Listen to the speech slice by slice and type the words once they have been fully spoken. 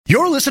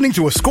You're listening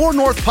to a Score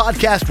North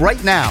podcast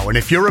right now, and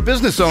if you're a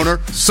business owner,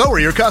 so are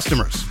your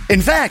customers.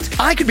 In fact,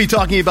 I could be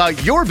talking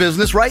about your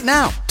business right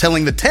now,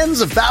 telling the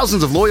tens of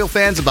thousands of loyal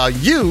fans about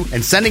you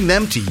and sending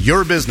them to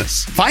your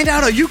business. Find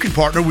out how you can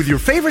partner with your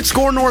favorite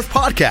Score North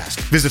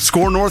podcast. Visit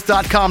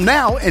scorenorth.com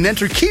now and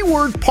enter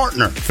keyword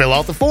partner. Fill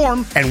out the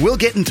form, and we'll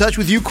get in touch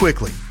with you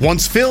quickly.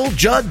 Once Phil,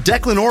 Judd,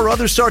 Declan, or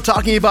others start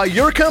talking about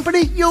your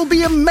company, you'll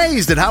be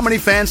amazed at how many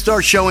fans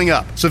start showing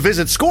up. So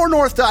visit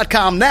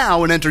scorenorth.com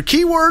now and enter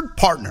keyword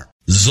partner.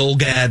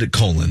 Zolgad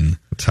colon.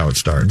 That's how it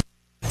starts.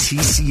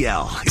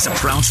 TCL is a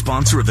proud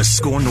sponsor of the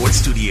Score North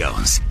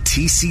Studios.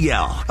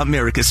 TCL,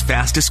 America's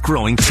fastest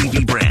growing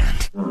TV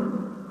brand.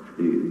 1,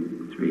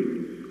 2,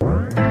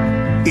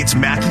 3. It's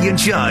Mackey and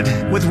Judd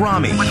with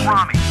Rami.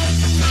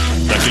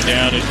 Second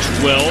down at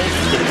 12.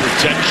 Good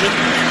protection.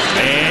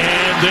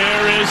 And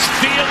there is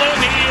Thielen.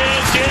 He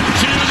is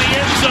into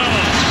the end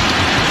zone.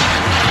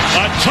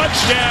 A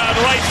touchdown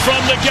right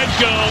from the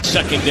get-go.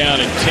 Second down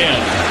and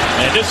 10.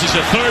 And this is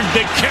the third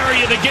big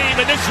carry of the game,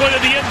 and this one in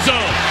the end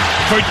zone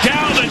for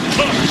Dalvin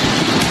Cook.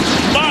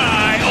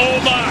 My, oh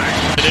my.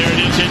 There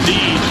it is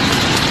indeed.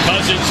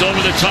 Cousins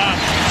over the top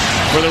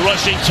for the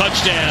rushing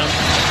touchdown.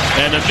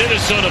 And the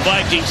Minnesota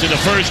Vikings in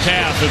the first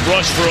half have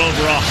rushed for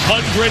over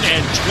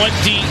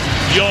 120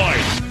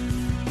 yards.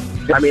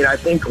 I mean, I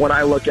think when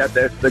I look at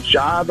this, the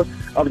job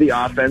of the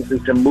offense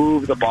is to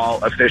move the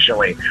ball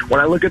efficiently. When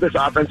I look at this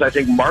offense, I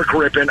think Mark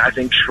Rypien, I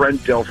think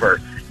Trent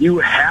Dilfer. You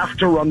have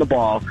to run the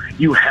ball.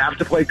 You have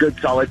to play good,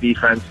 solid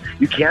defense.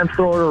 You can't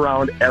throw it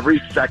around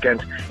every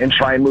second and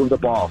try and move the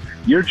ball.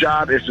 Your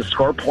job is to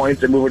score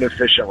points and move it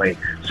efficiently.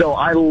 So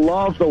I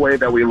love the way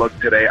that we look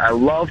today. I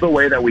love the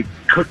way that we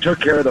took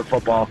care of the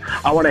football.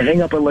 I want to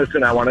hang up and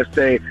listen. I want to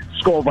say,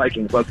 Skol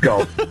Vikings, let's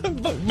go.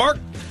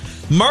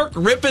 Mark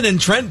Rypien and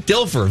Trent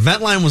Dilfer.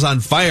 Ventline was on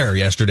fire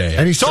yesterday.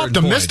 And he's so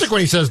optimistic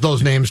when he says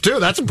those names, too.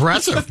 That's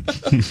impressive.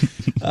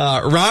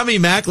 Rami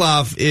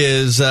Makloff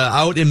is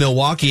out in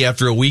Milwaukee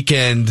after a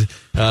weekend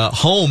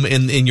home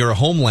in your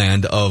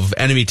homeland of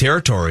enemy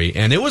territory.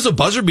 And it was a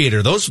buzzer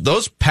beater.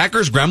 Those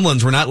Packers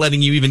gremlins were not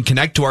letting you even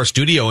connect to our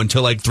studio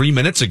until like 3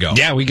 minutes ago.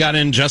 Yeah, we got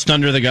in just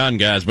under the gun,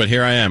 guys. But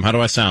here I am. How do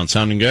I sound?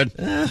 Sounding good?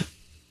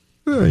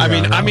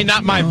 I mean,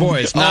 not my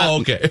voice.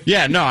 Okay.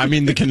 Yeah, no, I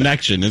mean the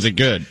connection. Is it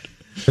good?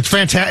 It's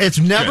fantastic. It's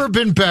never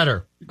been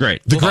better.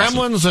 Great. The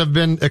Gremlins have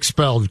been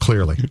expelled,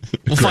 clearly.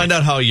 We'll find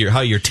out how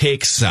your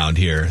takes sound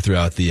here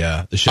throughout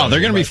the show. Oh, they're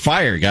going to be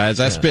fire, guys.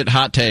 I spit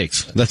hot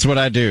takes. That's what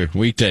I do.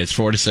 Weekdays,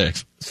 4 to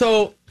 6.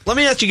 So let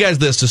me ask you guys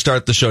this to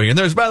start the show here.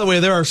 And by the way,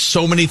 there are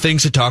so many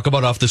things to talk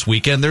about off this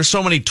weekend. There's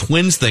so many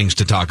Twins things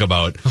to talk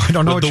about. I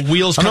don't know. With the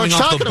wheels coming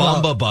off the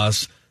Bomba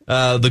bus.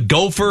 The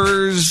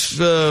Gophers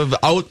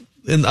out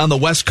on the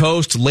West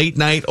Coast, late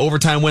night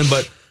overtime win.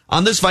 But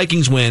on this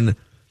Vikings win,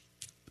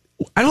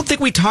 I don't think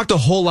we talked a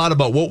whole lot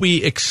about what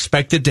we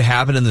expected to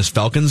happen in this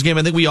Falcons game.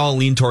 I think we all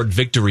lean toward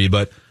victory,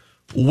 but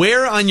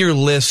where on your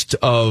list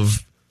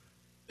of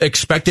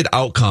expected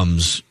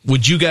outcomes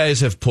would you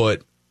guys have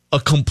put a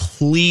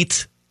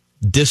complete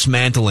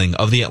dismantling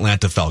of the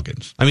Atlanta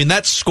Falcons? I mean,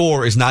 that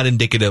score is not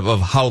indicative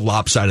of how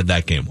lopsided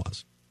that game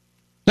was.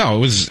 No,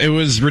 it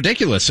was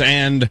ridiculous.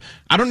 And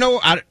I don't know.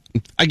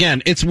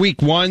 Again, it's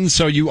week 1,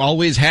 so you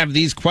always have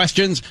these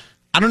questions.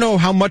 I don't know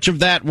how much of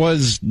that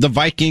was the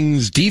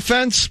Vikings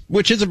defense,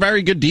 which is a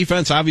very good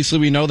defense. Obviously,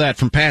 we know that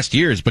from past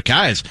years. But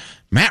guys,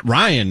 Matt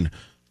Ryan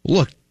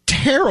looked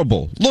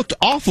terrible, looked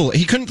awful.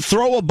 He couldn't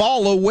throw a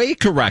ball away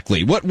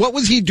correctly. What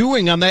was he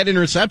doing on that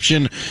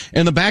interception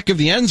in the back of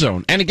the end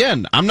zone? And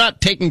again, I'm not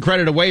taking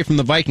credit away from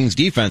the Vikings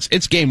defense.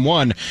 It's game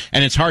 1,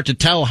 and it's hard to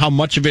tell how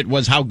much of it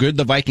was how good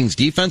the Vikings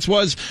defense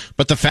was.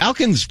 But the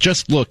Falcons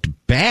just looked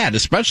bad,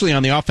 especially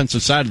on the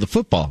offensive side of the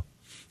football.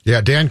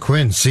 Yeah, Dan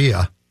Quinn, see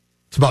ya.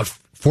 It's about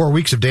 4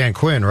 weeks of Dan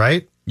Quinn,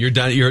 right? You're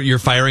done. You're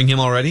firing him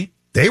already?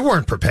 They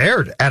weren't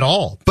prepared at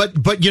all.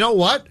 But you know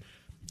what?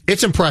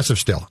 It's impressive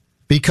still.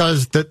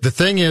 Because the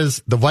thing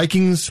is, the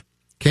Vikings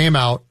came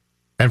out,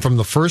 and from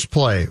the first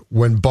play,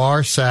 when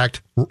Barr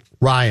sacked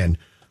Ryan,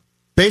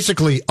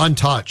 basically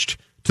untouched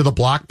to the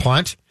block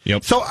punt.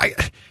 Yep. So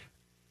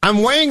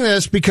I'm weighing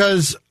this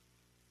because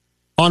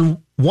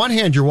on one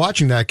hand, you're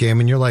watching that game,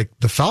 and you're like,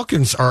 the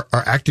Falcons are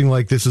acting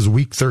like this is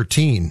week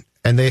 13,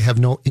 and they have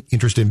no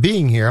interest in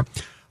being here.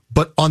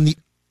 But on the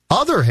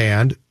other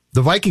hand,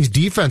 the Vikings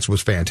defense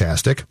was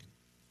fantastic.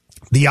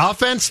 The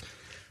offense,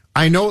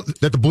 I know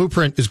that the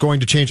blueprint is going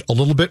to change a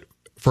little bit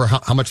for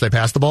how much they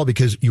pass the ball,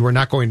 because you are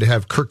not going to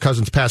have Kirk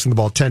Cousins passing the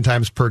ball 10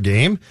 times per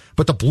game.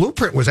 But the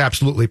blueprint was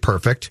absolutely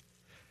perfect.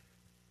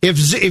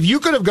 If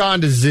you could have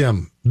gone to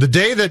Zim the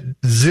day that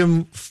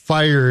Zim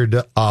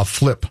fired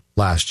Flip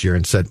last year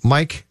and said,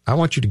 Mike, I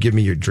want you to give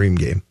me your dream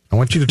game. I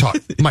want you to talk.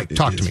 Mike,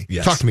 talk to me.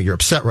 Yes. Talk to me. You're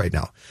upset right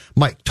now.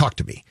 Mike, talk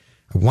to me.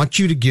 I want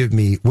you to give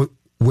me,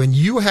 when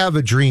you have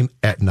a dream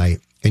at night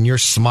and you're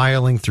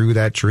smiling through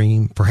that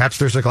dream, perhaps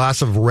there's a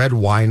glass of red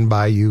wine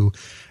by you,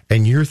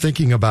 and you're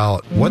thinking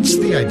about, what's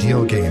the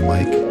ideal game,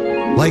 Mike?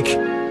 Like,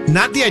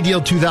 not the ideal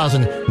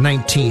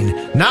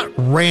 2019, not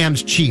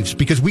Rams Chiefs,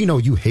 because we know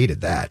you hated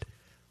that.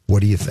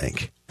 What do you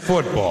think?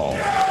 Football.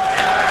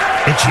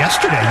 It's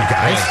yesterday, you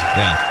guys.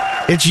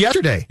 Yeah. It's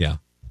yesterday. Yeah.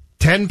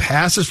 10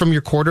 passes from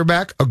your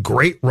quarterback, a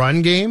great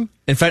run game.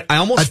 In fact, I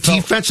almost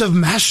defensive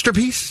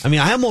masterpiece. I mean,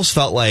 I almost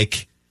felt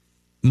like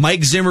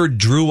Mike Zimmer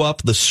drew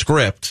up the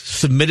script,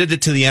 submitted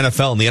it to the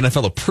NFL, and the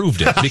NFL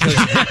approved it because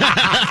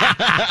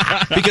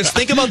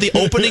think about the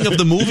opening of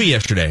the movie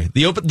yesterday.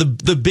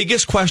 The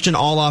biggest question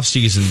all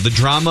offseason, the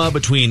drama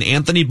between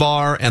Anthony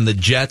Barr and the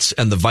Jets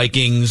and the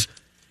Vikings,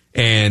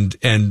 and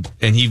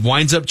he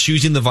winds up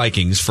choosing the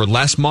Vikings for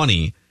less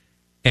money.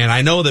 And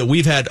I know that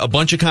we've had a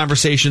bunch of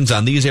conversations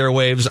on these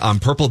airwaves on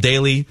Purple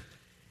Daily,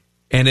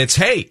 and it's,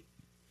 hey,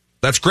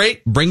 that's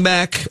great. Bring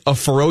back a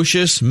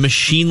ferocious,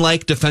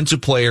 machine-like defensive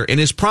player in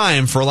his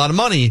prime for a lot of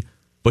money,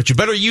 but you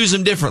better use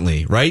him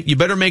differently, right? You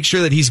better make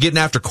sure that he's getting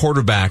after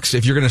quarterbacks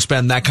if you're going to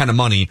spend that kind of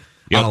money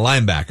on a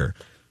linebacker.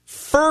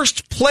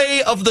 First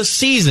play of the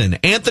season,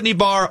 Anthony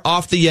Barr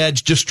off the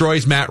edge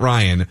destroys Matt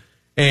Ryan,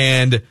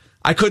 and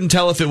I couldn't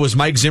tell if it was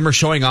Mike Zimmer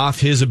showing off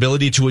his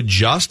ability to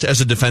adjust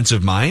as a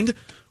defensive mind,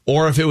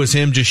 or if it was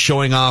him just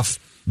showing off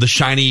the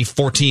shiny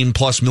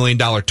 $14+ million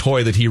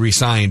toy that he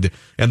re-signed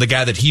and the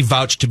guy that he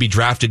vouched to be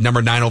drafted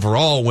number 9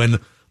 overall when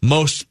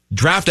most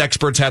draft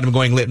experts had him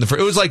going late in the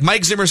first. It was like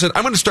Mike Zimmer said,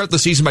 I'm going to start the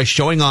season by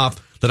showing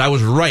off that I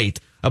was right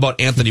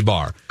about Anthony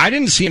Barr. I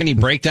didn't see any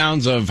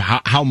breakdowns of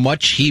how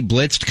much he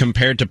blitzed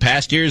compared to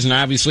past years, and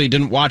obviously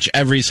didn't watch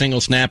every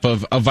single snap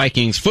of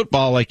Vikings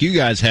football like you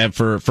guys have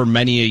for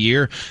many a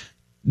year.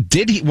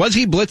 Was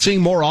he blitzing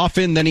more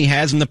often than he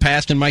has in the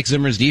past in Mike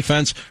Zimmer's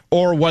defense,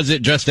 or was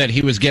it just that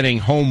he was getting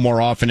home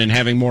more often and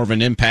having more of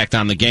an impact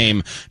on the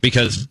game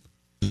because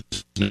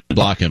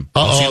block him?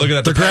 See, look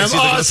at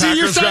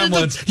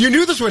that. You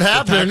knew this would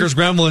happen. The Packers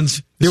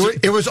gremlins.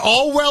 It was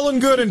all well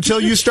and good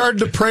until you started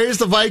to praise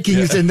the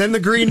Vikings, and then the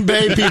Green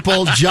Bay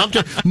people jumped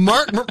in.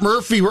 Mark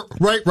Murphy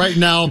right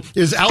now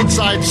is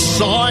outside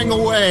sawing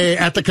away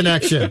at the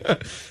connection.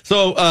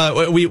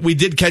 So we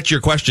did catch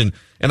your question.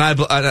 And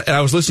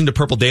I was listening to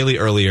Purple Daily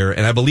earlier,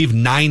 and I believe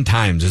 9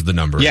 times is the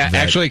number. Yeah,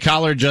 actually,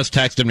 Collar just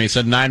texted me. He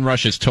said 9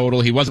 rushes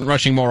total. He wasn't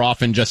rushing more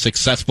often, just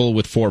successful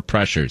with 4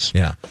 pressures.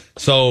 Yeah.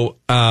 So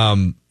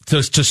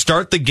to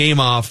start the game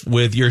off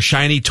with your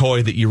shiny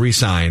toy that you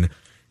re-sign,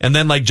 and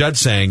then like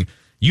Judd's saying,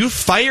 you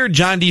fired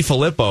John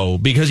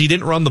DeFilippo because he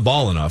didn't run the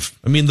ball enough.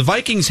 I mean, the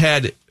Vikings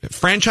had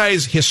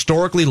franchise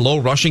historically low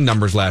rushing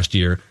numbers last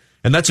year,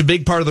 and that's a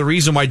big part of the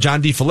reason why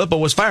John DeFilippo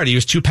was fired. He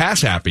was too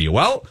pass happy.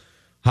 Well,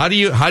 How do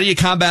you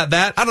combat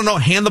that? I don't know.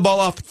 Hand the ball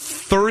off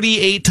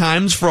 38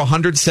 times for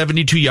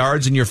 172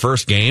 yards in your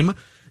first game.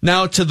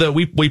 Now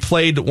we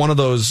played one of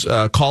those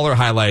caller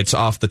highlights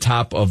off the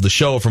top of the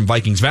show from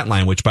Vikings Vent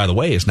Line, which by the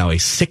way is now a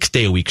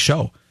 6-day-a-week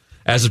show.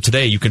 As of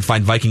today, you can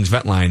find Vikings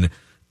Vent Line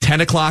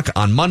 10 o'clock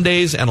on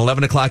Mondays and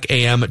 11 o'clock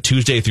a.m.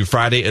 Tuesday through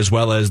Friday, as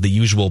well as the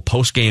usual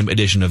post-game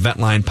edition of Vent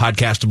Line,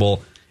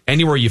 podcastable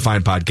anywhere you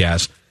find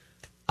podcasts.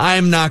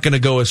 I'm not going to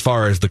go as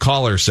far as the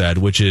caller said,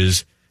 which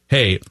is,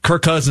 hey,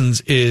 Kirk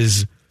Cousins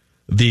is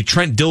the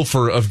Trent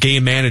Dilfer of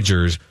game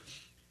managers.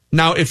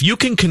 Now, if you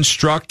can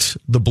construct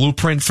the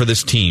blueprint for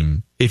this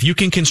team, if you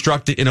can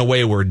construct it in a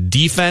way where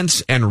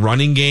defense and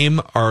running game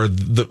are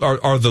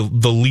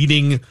the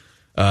leading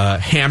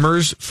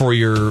hammers for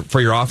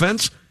your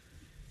offense,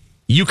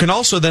 you can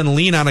also then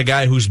lean on a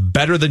guy who's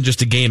better than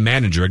just a game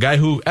manager, a guy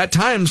who at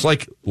times,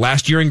 like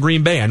last year in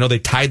Green Bay, I know they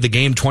tied the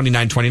game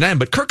 29-29,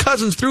 but Kirk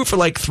Cousins threw for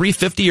like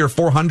 350 or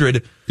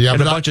 400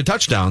 and a bunch of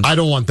touchdowns. I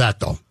don't want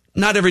that, though.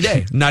 Not every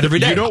day. Not every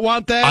day. You don't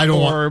want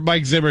that?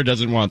 Mike Zimmer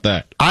doesn't want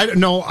that?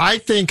 I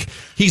think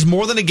he's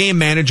more than a game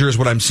manager is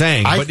what I'm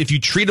saying. But if you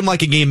treat him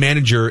like a game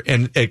manager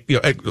and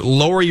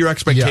lower your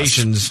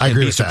expectations and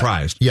be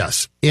surprised. That.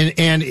 Yes.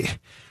 And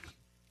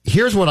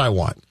here's what I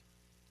want.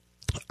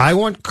 I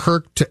want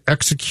Kirk to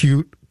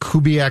execute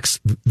Kubiak's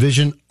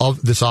vision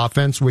of this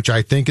offense, which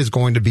I think is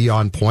going to be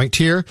on point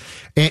here.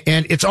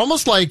 And it's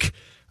almost like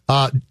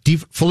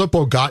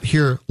Filippo got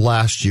here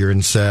last year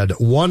and said,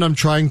 one, I'm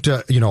trying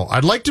to,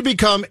 I'd like to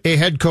become a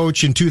head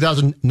coach in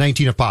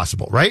 2019 if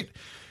possible, right?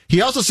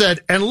 He also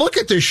said, and look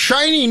at this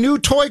shiny new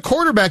toy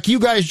quarterback you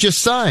guys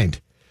just signed.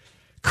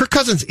 Kirk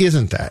Cousins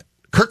isn't that.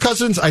 Kirk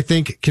Cousins, I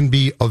think, can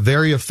be a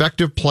very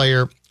effective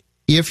player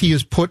if he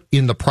is put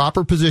in the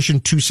proper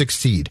position to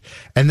succeed.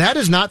 And that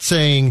is not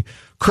saying,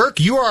 Kirk,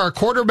 you are our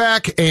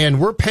quarterback and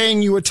we're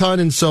paying you a ton,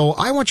 and so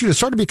I want you to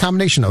sort of be a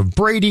combination of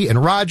Brady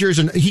and Rodgers,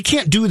 and he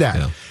can't do that.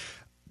 Yeah.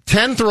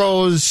 10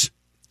 throws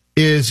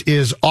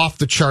is off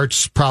the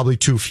charts, probably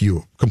too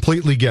few.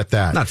 Completely get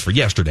that. Not for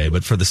yesterday,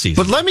 but for the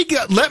season. But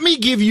let me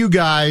give you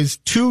guys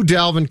 2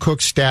 Dalvin Cook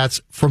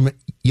stats from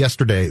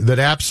yesterday that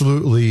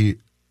absolutely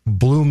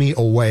blew me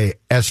away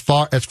as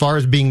far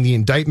as being the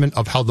indictment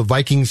of how the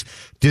Vikings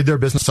did their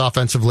business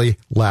offensively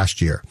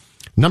last year.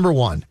 Number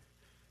 1,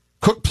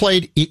 Cook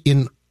played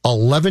in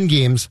 11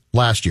 games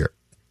last year.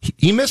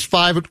 He missed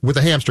 5 with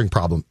a hamstring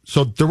problem,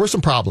 so there were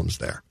some problems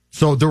there.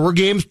 So there were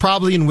games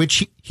probably in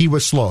which he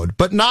was slowed,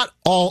 but not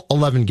all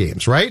 11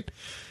 games, right?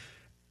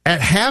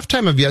 At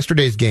halftime of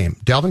yesterday's game,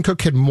 Dalvin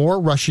Cook had more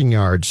rushing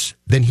yards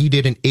than he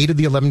did in 8 of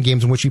the 11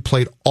 games in which he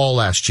played all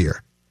last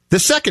year. The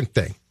second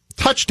thing,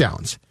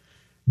 touchdowns.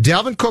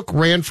 Dalvin Cook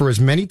ran for as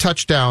many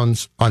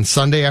touchdowns on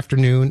Sunday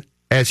afternoon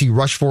as he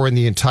rushed for in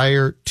the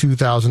entire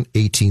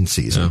 2018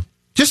 season. Yeah.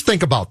 Just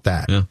think about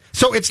that. Yeah.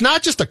 So it's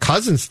not just a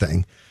Cousins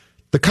thing.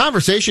 The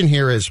conversation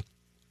here is,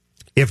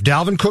 if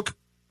Dalvin Cook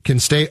can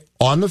stay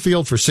on the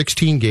field for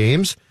 16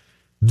 games,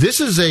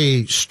 this is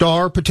a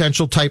star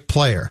potential type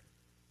player.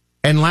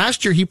 And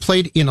last year he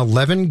played in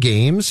 11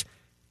 games,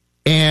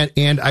 and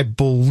I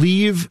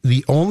believe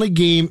the only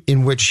game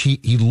in which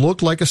he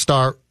looked like a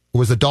star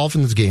was the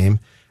Dolphins game.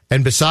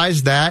 And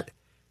besides that,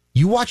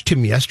 you watched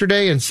him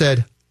yesterday and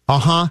said,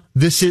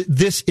 this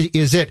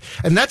is it.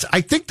 And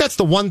I think that's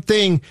the one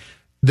thing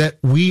that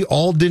we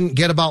all didn't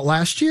get about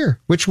last year,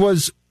 which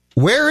was,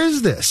 where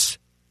is this?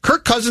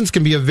 Kirk Cousins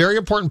can be a very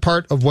important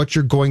part of what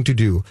you're going to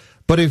do.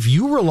 But if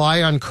you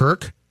rely on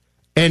Kirk,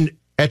 and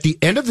at the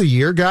end of the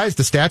year, guys,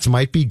 the stats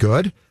might be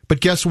good,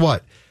 but guess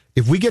what?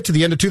 If we get to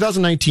the end of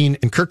 2019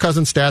 and Kirk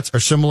Cousins' stats are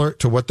similar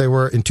to what they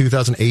were in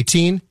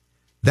 2018,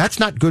 that's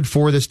not good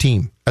for this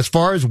team. As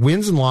far as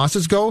wins and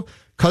losses go,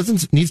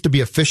 Cousins needs to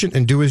be efficient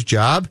and do his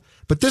job.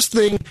 But this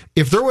thing,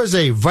 if there was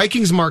a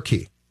Vikings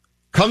marquee,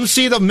 come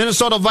see the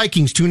Minnesota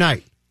Vikings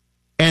tonight,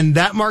 and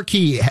that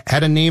marquee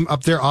had a name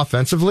up there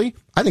offensively,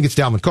 I think it's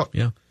Dalvin Cook.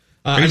 Yeah.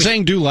 Are you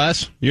saying do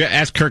less? You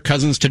ask Kirk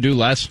Cousins to do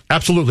less?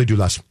 Absolutely do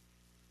less.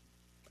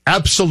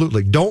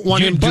 Absolutely. Don't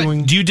want him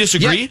doing... Do you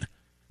disagree? Yeah.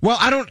 Well,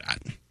 I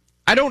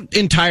don't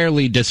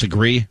entirely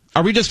disagree.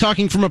 Are we just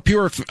talking from a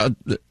pure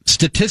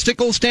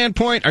statistical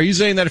standpoint? Are you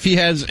saying that if he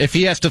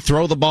has to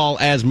throw the ball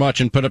as much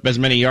and put up as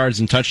many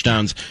yards and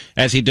touchdowns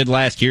as he did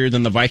last year,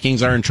 then the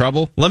Vikings are in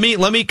trouble? Let me,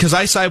 because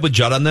I side with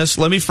Judd on this.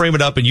 Let me frame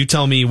it up, and you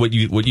tell me what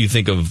you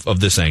think of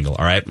this angle.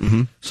 All right.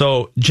 Mm-hmm.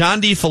 So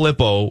John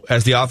DeFilippo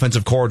as the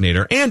offensive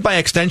coordinator, and by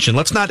extension,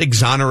 let's not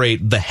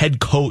exonerate the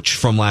head coach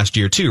from last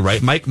year too,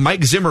 right?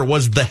 Mike Zimmer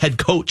was the head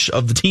coach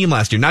of the team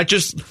last year, not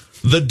just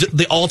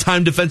the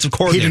all-time defensive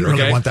coordinator. He didn't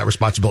really want that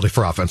responsibility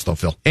for offense, though,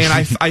 Phil. And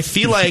I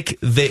feel like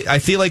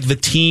the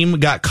team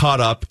got caught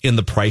up in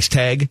the price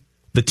tag.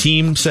 The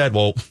team said,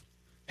 well,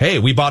 hey,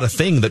 we bought a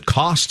thing that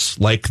costs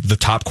like the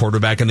top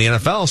quarterback in the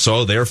NFL,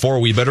 so therefore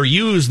we better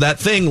use that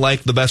thing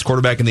like the best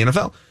quarterback in the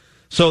NFL.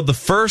 So the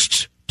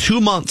first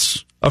 2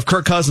 months of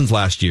Kirk Cousins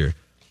last year,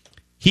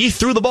 he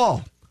threw the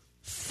ball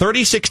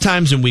 36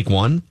 times in week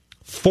 1,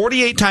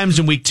 48 times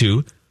in week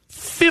 2,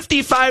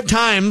 55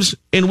 times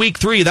in week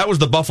 3. That was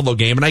the Buffalo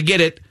game, and I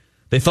get it.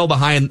 They fell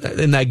behind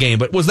in that game.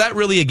 But was that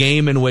really a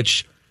game in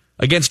which,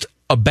 against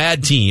a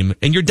bad team,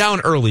 and you're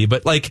down early,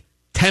 but like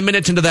 10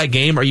 minutes into that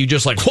game, are you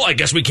just like, well, I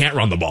guess we can't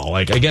run the ball?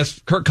 Like, I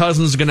guess Kirk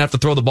Cousins is going to have to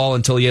throw the ball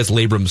until he has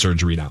labrum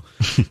surgery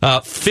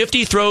now.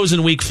 50 throws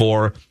in week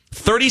 4,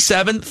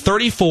 37,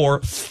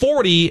 34,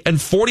 40,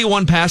 and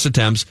 41 pass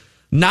attempts.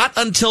 Not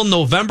until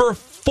November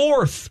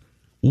 4th,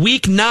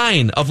 week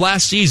 9 of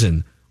last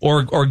season,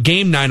 or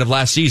game 9 of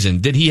last season,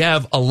 did he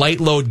have a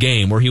light load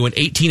game where he went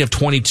 18 of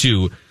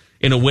 22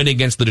 in a win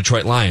against the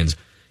Detroit Lions.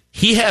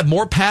 He had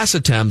more pass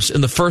attempts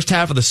in the first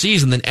half of the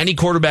season than any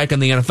quarterback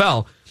in the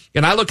NFL.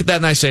 And I look at that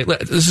and I say,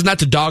 this is not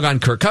to dog on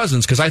Kirk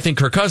Cousins, because I think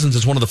Kirk Cousins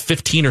is one of the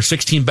 15 or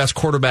 16 best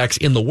quarterbacks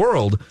in the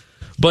world,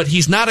 but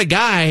he's not a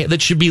guy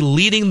that should be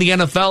leading the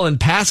NFL in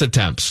pass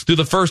attempts through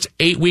the first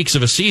 8 weeks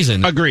of a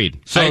season. Agreed.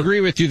 So, I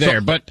agree with you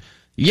there, but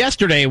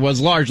yesterday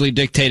was largely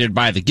dictated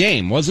by the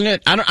game, wasn't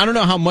it? I don't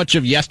know how much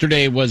of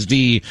yesterday was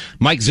the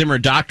Mike Zimmer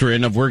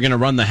doctrine of we're going to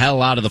run the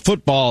hell out of the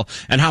football,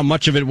 and how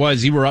much of it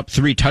was you were up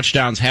 3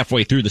 touchdowns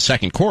halfway through the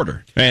second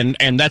quarter.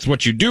 And that's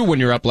what you do when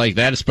you're up like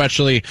that,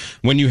 especially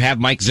when you have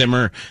Mike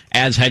Zimmer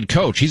as head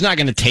coach. He's not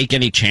going to take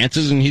any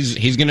chances, and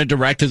he's going to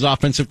direct his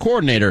offensive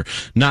coordinator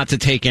not to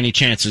take any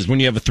chances when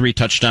you have a 3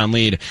 touchdown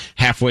lead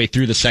halfway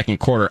through the second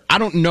quarter. I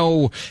don't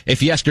know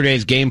if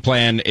yesterday's game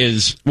plan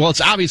is, well,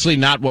 it's obviously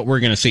not what we're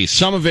going to see.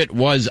 Some of it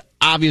was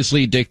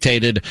obviously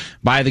dictated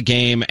by the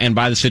game and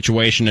by the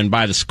situation and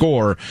by the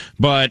score,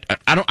 but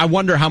I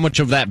wonder how much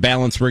of that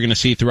balance we're going to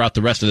see throughout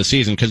the rest of the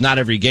season, because not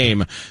every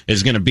game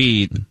is going to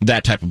be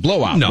that type of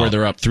blowout where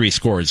they're up 3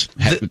 scores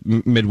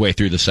midway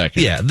through the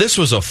second. Yeah, this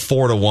was a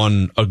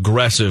 4-1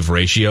 aggressive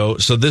ratio,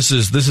 so this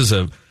is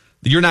a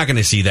you're not going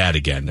to see that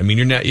again. I mean,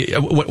 you're not.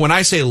 When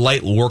I say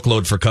light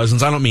workload for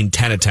Cousins, I don't mean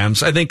 10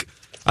 attempts. I think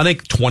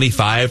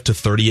 25 to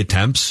 30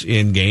 attempts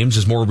in games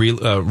is more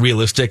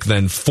realistic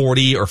than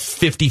 40 or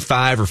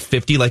 55 or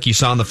 50 like you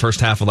saw in the first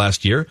half of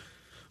last year.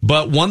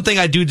 But one thing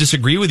I do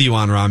disagree with you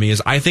on, Rami,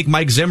 is I think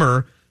Mike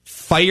Zimmer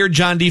fired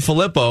John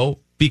DeFilippo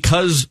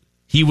because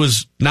he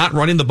was not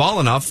running the ball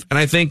enough. And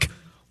I think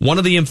one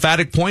of the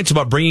emphatic points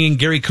about bringing in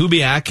Gary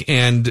Kubiak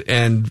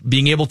and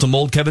being able to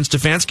mold Kevin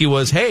Stefanski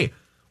was, hey,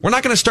 we're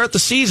not going to start the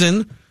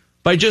season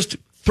by just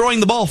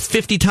throwing the ball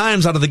 50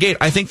 times out of the gate.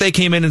 I think they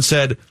came in and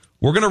said,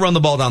 we're going to run the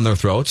ball down their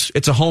throats.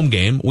 It's a home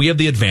game. We have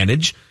the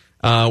advantage.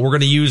 We're going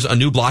to use a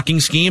new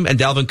blocking scheme and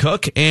Dalvin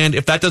Cook. And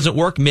if that doesn't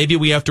work, maybe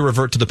we have to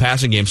revert to the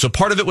passing game. So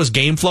part of it was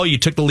game flow. You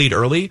took the lead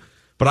early.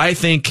 But I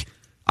think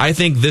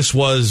this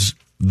was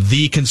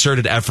the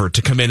concerted effort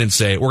to come in and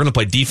say, we're going to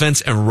play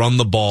defense and run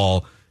the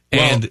ball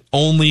and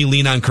only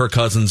lean on Kirk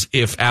Cousins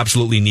if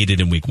absolutely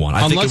needed in week one.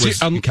 I think it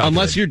was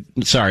unless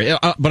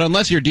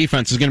your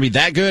defense is going to be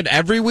that good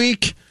every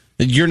week,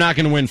 you're not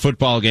going to win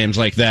football games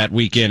like that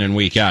week in and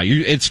week out.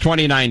 It's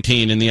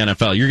 2019 in the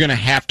NFL. You're going to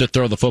have to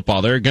throw the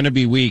football. There are going to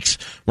be weeks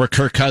where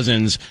Kirk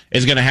Cousins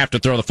is going to have to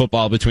throw the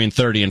football between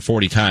 30 and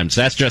 40 times.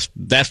 That's just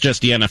the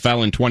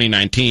NFL in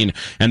 2019.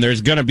 And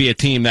there's going to be a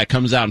team that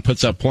comes out and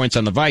puts up points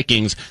on the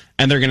Vikings,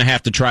 and they're going to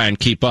have to try and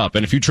keep up.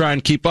 And if you try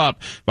and keep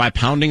up by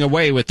pounding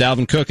away with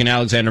Dalvin Cook and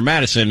Alexander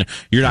Madison,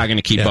 you're not going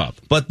to keep up.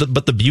 But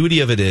the beauty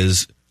of it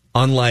is,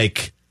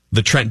 unlike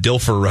the Trent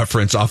Dilfer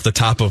reference off the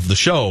top of the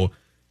show,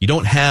 you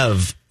don't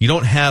have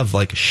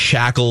like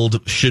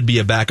shackled should be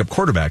a backup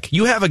quarterback.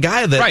 You have a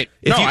guy that right.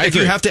 If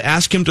you have to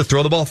ask him to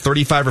throw the ball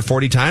 35 or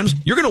 40 times,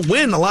 you're going to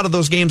win a lot of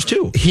those games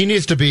too. He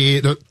needs to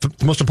be the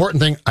most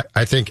important thing,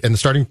 I think, and the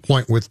starting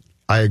point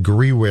I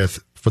agree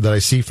with that I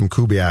see from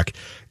Kubiak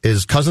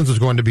is Cousins is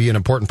going to be an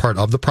important part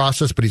of the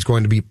process, but he's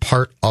going to be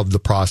part of the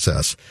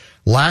process.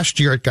 Last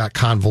year it got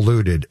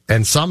convoluted,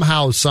 and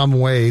somehow, some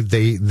way,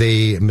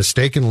 they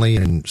mistakenly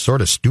and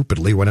sort of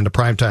stupidly went into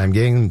primetime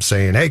games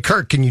saying, "Hey,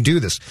 Kirk, can you do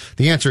this?"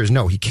 The answer is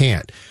no, he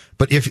can't.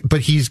 But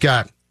he's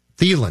got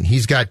Thielen,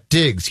 he's got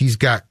Diggs, he's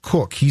got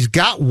Cook, he's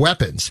got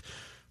weapons.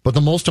 But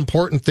the most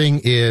important thing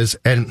is,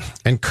 and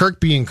Kirk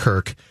being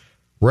Kirk,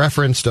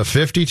 referenced a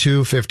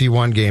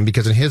 52-51 game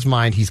because in his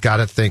mind, he's got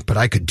to think, but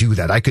I could do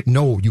that.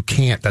 No, you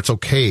can't. That's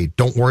okay.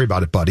 Don't worry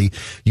about it, buddy.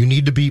 You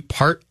need to be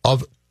part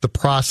of the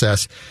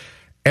process.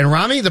 And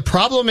Rami, the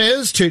problem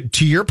is,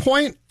 to your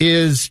point,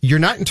 is you're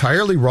not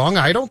entirely wrong,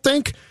 I don't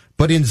think.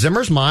 But in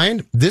Zimmer's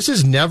mind, this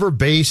is never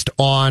based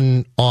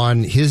on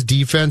his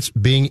defense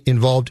being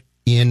involved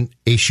in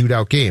a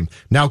shootout game.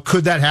 Now,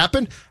 could that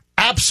happen?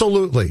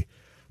 Absolutely.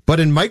 But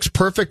in Mike's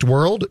perfect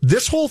world,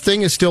 this whole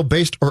thing is still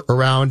based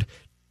around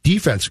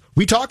defense.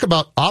 We talk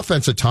about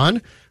offense a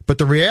ton, but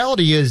the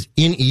reality is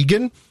in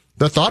Egan,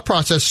 the thought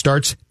process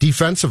starts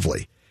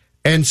defensively.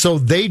 And so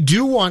they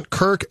do want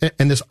Kirk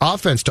and this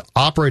offense to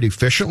operate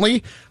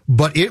efficiently,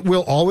 but it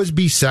will always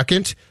be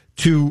second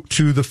to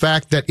the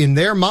fact that in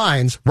their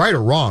minds, right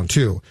or wrong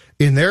too,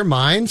 in their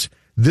minds,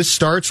 this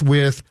starts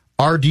with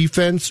our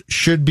defense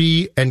should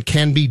be and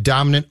can be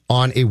dominant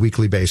on a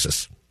weekly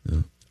basis.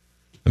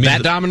 Yeah.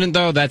 Dominant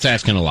though, that's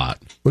asking a lot.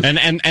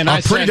 And I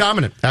pretty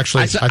dominant,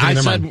 actually.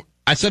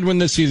 I said when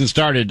this season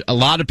started, a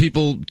lot of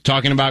people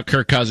talking about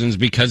Kirk Cousins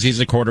because he's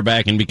a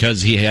quarterback and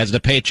because he has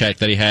the paycheck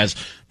that he has.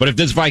 But if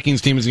this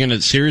Vikings team is going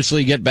to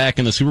seriously get back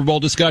in the Super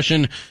Bowl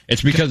discussion,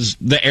 it's because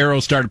the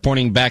arrow started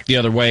pointing back the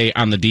other way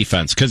on the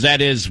defense, because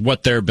that is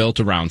what they're built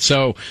around.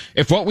 So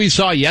if what we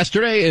saw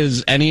yesterday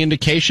is any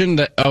indication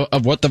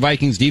of what the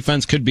Vikings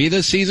defense could be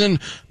this season,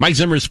 Mike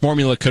Zimmer's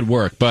formula could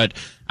work. But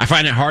I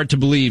find it hard to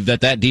believe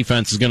that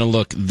defense is going to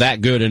look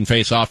that good and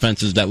face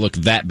offenses that look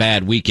that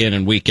bad week in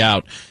and week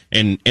out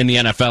in the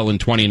NFL in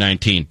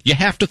 2019. You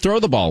have to throw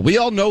the ball. We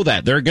all know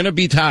that. There are going to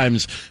be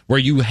times where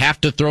you have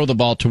to throw the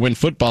ball to win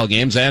football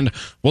games, and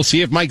we'll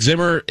see if Mike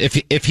Zimmer,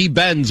 if he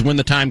bends when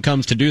the time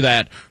comes to do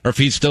that, or if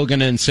he's still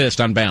going to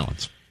insist on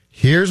balance.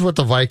 Here's what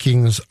the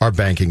Vikings are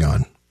banking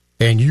on.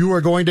 And you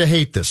are going to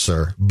hate this,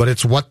 sir, but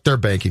it's what they're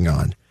banking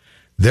on.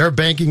 They're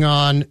banking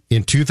on,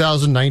 in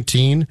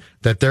 2019,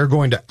 that they're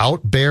going to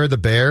outbear the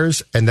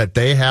Bears and that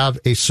they have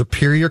a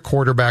superior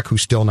quarterback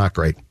who's still not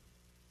great.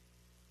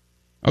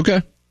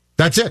 Okay.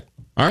 That's it.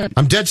 All right.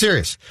 I'm dead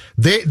serious.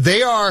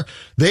 They are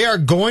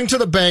going to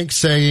the bank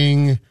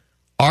saying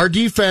our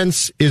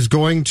defense is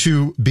going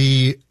to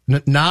be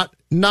not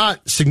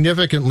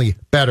significantly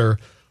better,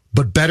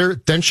 but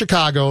better than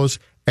Chicago's,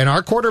 and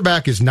our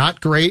quarterback is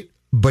not great,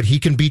 but he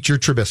can beat your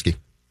Trubisky.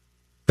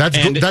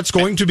 That's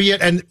going to be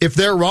it. And if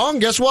they're wrong,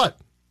 guess what?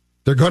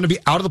 They're going to be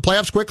out of the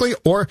playoffs quickly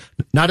or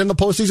not in the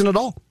postseason at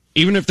all.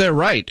 Even if they're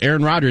right,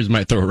 Aaron Rodgers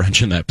might throw a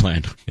wrench in that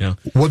plan. Yeah.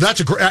 Well,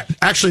 that's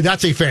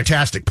a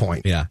fantastic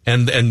point. Yeah.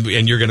 And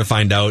you're going to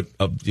find out,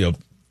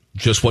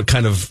 just what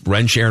kind of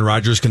wrench Aaron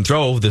Rodgers can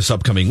throw this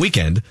upcoming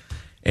weekend.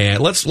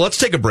 And let's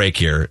take a break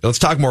here. Let's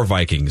talk more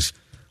Vikings.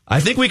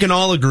 I think we can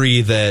all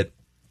agree that,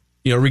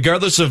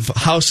 regardless of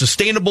how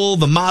sustainable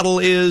the model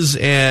is,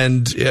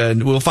 and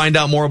we'll find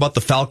out more about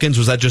the Falcons.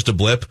 Was that just a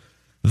blip?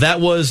 That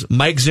was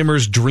Mike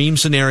Zimmer's dream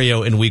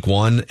scenario in week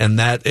one, and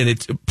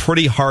it's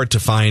pretty hard to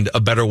find a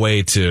better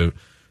way to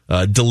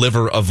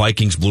deliver a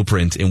Vikings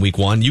blueprint in week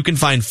one. You can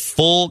find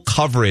full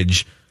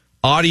coverage,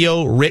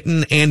 audio,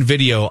 written, and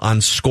video on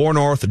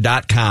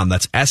scorenorth.com.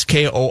 That's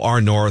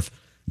SKOR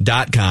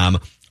North.com.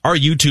 Our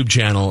YouTube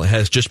channel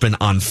has just been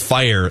on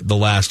fire the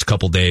last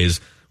couple days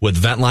with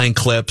Ventline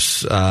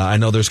clips. I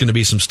know there's going to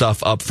be some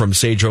stuff up from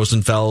Sage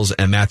Rosenfels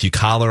and Matthew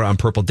Collar on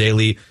Purple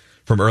Daily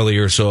from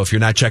earlier. So if you're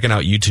not checking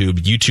out YouTube,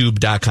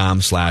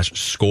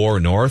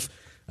 youtube.com/scorenorth.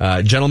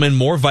 Gentlemen,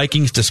 more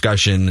Vikings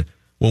discussion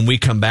when we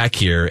come back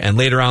here. And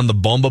later on, the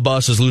Bomba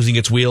Bus is losing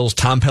its wheels.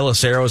 Tom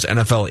Pelissero's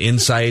NFL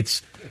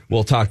Insights.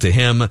 We'll talk to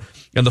him.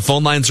 And the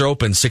phone lines are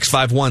open,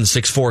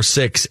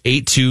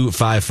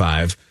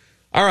 651-646-8255.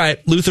 All right,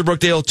 Luther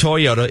Brookdale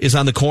Toyota is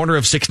on the corner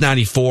of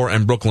 694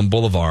 and Brooklyn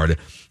Boulevard.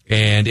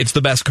 and it's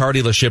the best car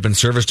dealership and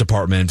service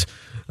department.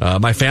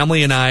 My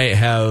family and I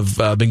have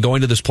been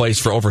going to this place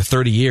for over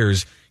 30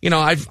 years. You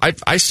know,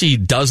 I see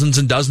dozens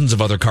and dozens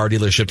of other car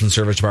dealerships and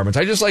service departments.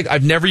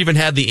 I've never even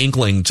had the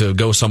inkling to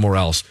go somewhere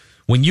else.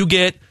 When you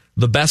get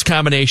the best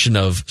combination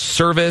of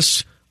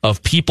service,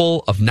 of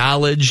people, of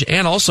knowledge,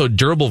 and also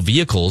durable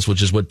vehicles,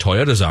 which is what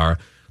Toyotas are,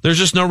 there's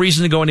just no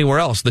reason to go anywhere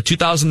else. The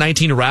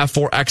 2019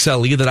 RAV4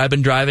 XLE that I've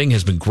been driving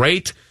has been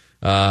great.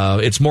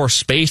 It's more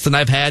space than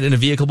I've had in a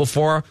vehicle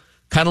before.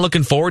 Kind of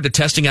looking forward to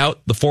testing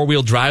out the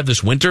four-wheel drive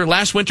this winter.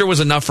 Last winter was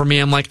enough for me.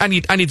 I'm like, I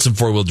need some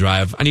four-wheel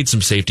drive. I need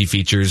some safety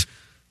features.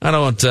 I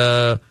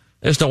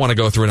just don't want to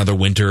go through another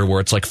winter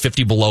where it's like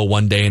 50 below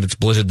one day and it's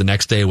blizzard the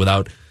next day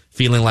without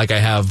feeling like I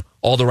have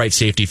all the right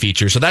safety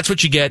features. So that's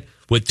what you get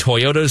with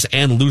Toyotas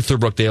and Luther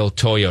Brookdale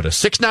Toyota.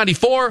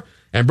 694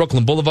 and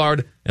Brooklyn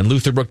Boulevard and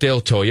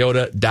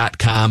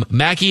LutherBrookdaleToyota.com.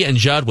 Mackie and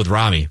Judd with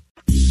Rami.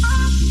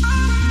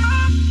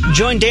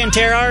 Join Dan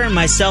Terhaar and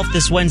myself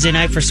this Wednesday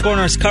night for Score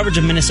North's coverage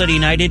of Minnesota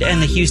United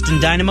and the Houston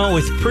Dynamo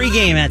with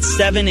pregame at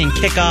 7 and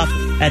kickoff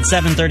at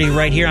 7:30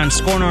 right here on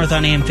Score North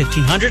on AM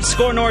 1500,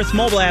 Score North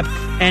mobile app,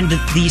 and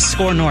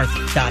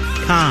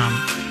thescorenorth.com.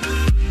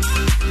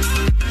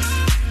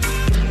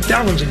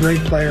 Dalvin's a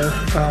great player.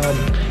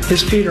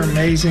 His feet are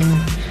amazing.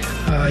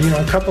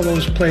 A couple of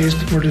those plays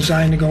were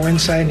designed to go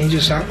inside, and he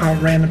just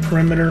outran the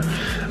perimeter.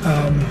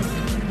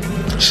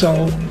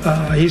 So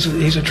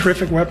he's a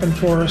terrific weapon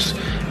for us,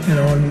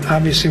 and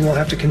obviously we'll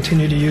have to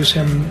continue to use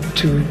him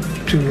to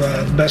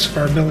the best of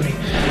our ability.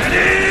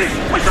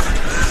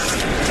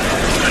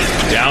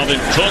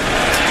 Dalvin Cook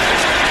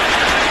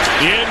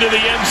into the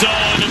end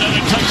zone,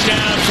 another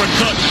touchdown for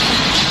Cook.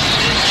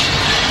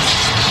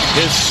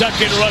 His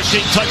second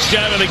rushing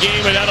touchdown of the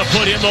game, and that'll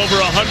put him over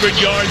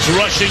 100 yards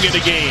rushing in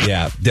the game.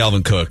 Yeah,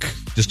 Dalvin Cook,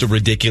 just a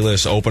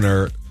ridiculous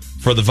opener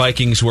for the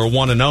Vikings, who are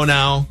 1-0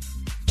 now.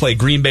 Play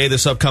Green Bay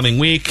this upcoming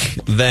week,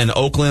 then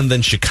Oakland,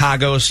 then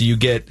Chicago. So you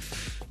get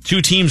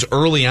two teams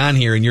early on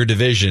here in your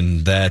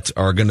division that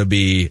are going to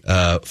be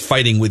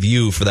fighting with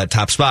you for that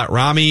top spot.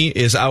 Rami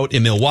is out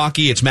in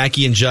Milwaukee. It's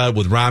Mackie and Judd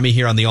with Rami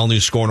here on the all-new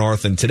Score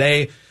North. And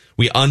today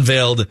we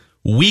unveiled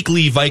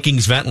weekly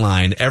Vikings Vent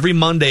Line every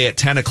Monday at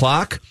 10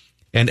 o'clock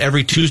and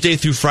every Tuesday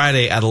through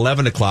Friday at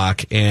 11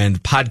 o'clock,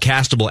 and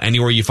podcastable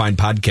anywhere you find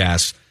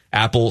podcasts.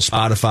 Apple,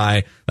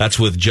 Spotify. That's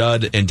with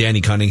Judd and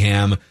Danny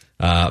Cunningham.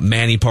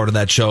 Manny, part of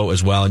that show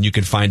as well. And you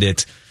can find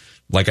it,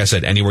 like I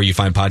said, anywhere you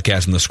find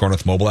podcasts, and the Score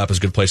North mobile app is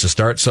a good place to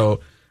start. So,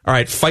 all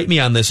right, fight me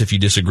on this if you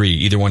disagree,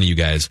 either one of you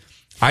guys.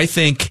 I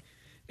think,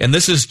 and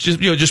this is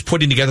just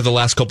putting together the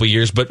last couple of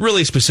years, but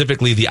really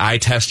specifically the eye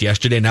test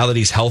yesterday, now that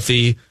he's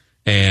healthy,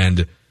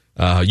 and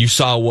you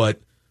saw what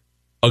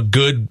a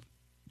good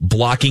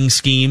blocking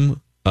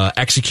scheme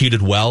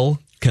executed well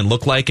can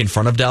look like in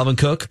front of Dalvin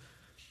Cook.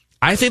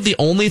 I think the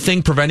only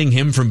thing preventing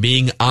him from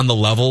being on the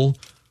level,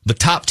 the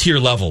top tier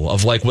level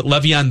of like what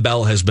Le'Veon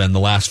Bell has been the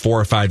last 4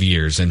 or 5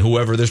 years, and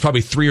whoever, there's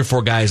probably 3 or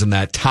 4 guys in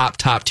that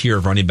top tier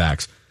of running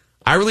backs.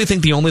 I really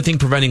think the only thing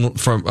preventing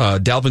from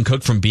Dalvin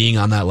Cook from being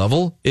on that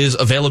level is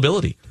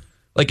availability.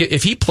 Like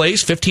if he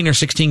plays 15 or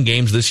 16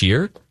 games this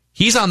year,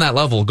 he's on that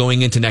level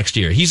going into next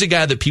year. He's a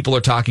guy that people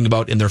are talking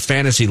about in their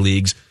fantasy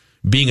leagues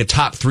being a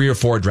top 3 or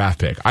 4 draft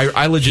pick.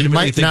 I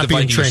legitimately think the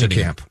Vikings are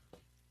sitting. Camp.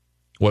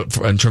 What,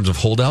 in terms of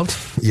holdout?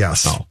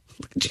 Yes. Oh.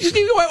 Why do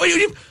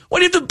you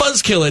have to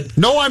buzzkill it?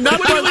 No, I'm not.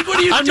 What are you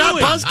doing? I'm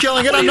not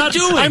buzzkilling it. I'm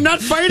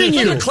not fighting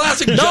you. It's a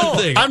classic Judd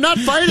thing. I'm not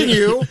fighting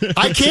you.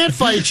 I can't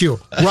fight you,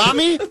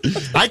 Rami.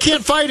 I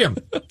can't fight him.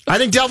 I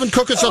think Dalvin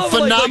Cook is a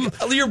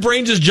phenomenal. Like, your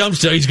brain just jumps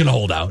to he's going to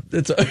hold out.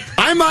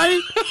 I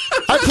might.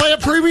 I play a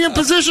premium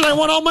position. I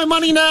want all my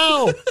money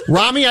now.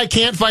 Rami, I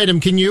can't fight him.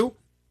 Can you?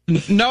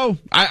 No,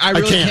 I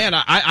really can't.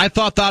 I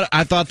thought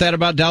that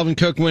about Dalvin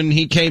Cook when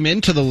he came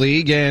into the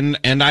league, and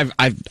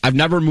I've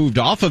never moved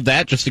off of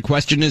that. Just the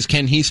question is,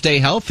 can he stay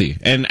healthy?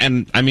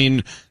 And I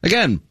mean,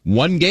 again,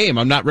 one game.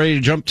 I'm not ready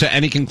to jump to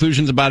any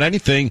conclusions about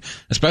anything,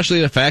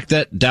 especially the fact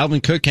that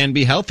Dalvin Cook can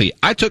be healthy.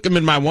 I took him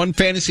in my one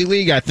fantasy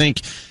league, I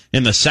think,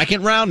 in the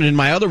second round, and in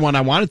my other one,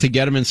 I wanted to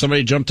get him, and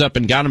somebody jumped up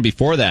and got him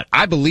before that.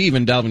 I believe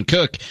in Dalvin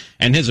Cook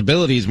and his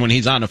abilities when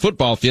he's on a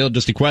football field.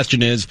 Just the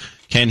question is,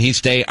 can he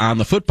stay on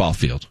the football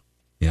field?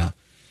 Yeah.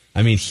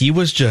 I mean,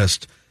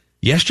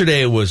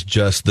 yesterday was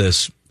just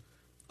this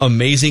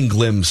amazing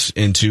glimpse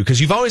into,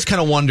 because you've always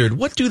kind of wondered,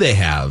 what do they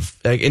have?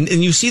 And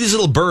you see these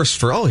little bursts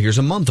for, here's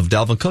a month of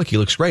Dalvin Cook. He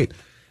looks great.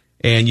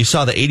 And you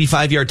saw the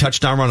 85-yard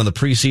touchdown run in the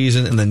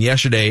preseason, and then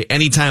yesterday,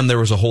 anytime there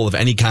was a hole of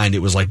any kind, it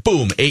was like,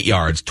 boom, 8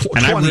 yards,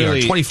 20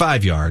 yards,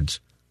 25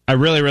 yards. I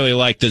really, really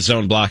like this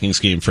zone blocking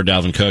scheme for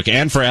Dalvin Cook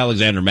and for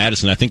Alexander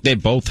Mattison. I think they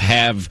both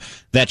have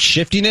that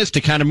shiftiness to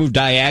kind of move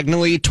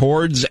diagonally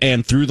towards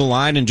and through the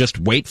line and just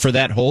wait for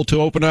that hole to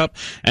open up,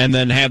 and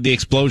then have the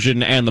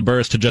explosion and the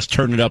burst to just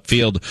turn it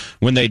upfield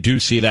when they do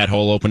see that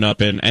hole open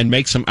up and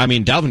make some. I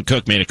mean, Dalvin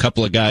Cook made a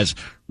couple of guys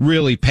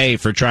really pay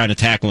for trying to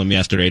tackle him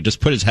yesterday. Just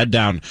put his head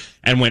down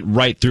and went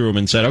right through him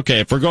and said,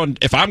 okay,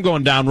 if I'm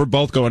going down, we're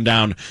both going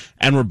down,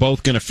 and we're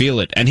both going to feel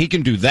it. And he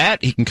can do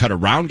that. He can cut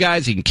around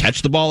guys. He can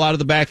catch the ball out of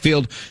the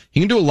backfield. He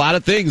can do a lot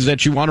of things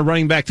that you want a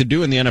running back to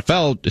do in the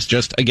NFL. It's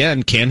just,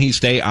 again, can he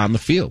stay on the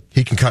field?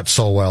 He can cut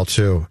so well,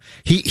 too.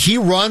 He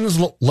runs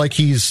like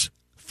he's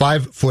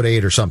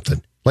 5'8" or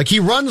something. Like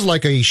he runs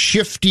like a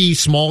shifty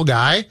small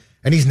guy,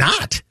 and he's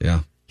not.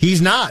 Yeah.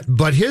 He's not.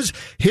 But his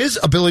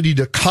ability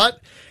to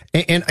cut,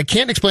 and I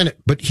can't explain it,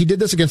 but he did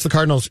this against the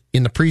Cardinals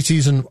in the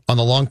preseason on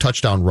the long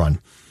touchdown run.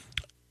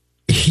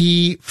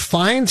 He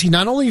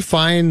not only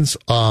finds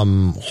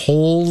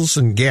holes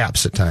and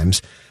gaps at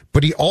times,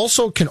 but he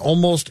also can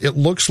almost, it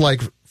looks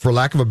like, for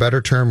lack of a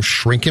better term,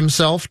 shrink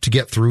himself to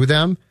get through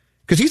them.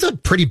 Because he's a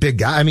pretty big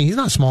guy. I mean, he's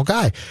not a small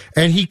guy.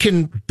 And he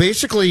can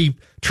basically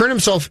turn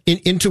himself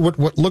into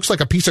what looks like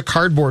a piece of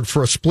cardboard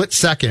for a split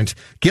second,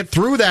 get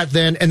through that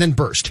and then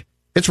burst.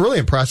 It's really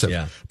impressive.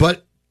 Yeah.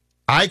 But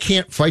I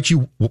can't fight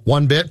you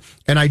one bit.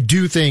 And I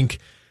do think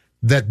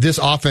that this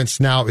offense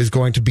now is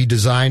going to be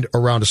designed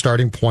around a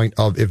starting point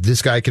of, if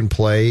this guy can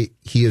play,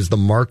 he is the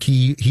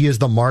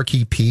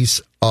marquee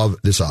piece of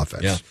this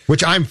offense,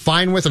 which I'm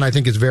fine with and I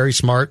think is very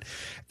smart.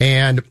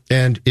 And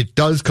it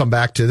does come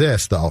back to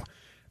this, though.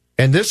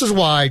 And this is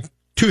why,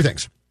 two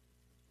things.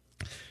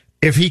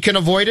 If he can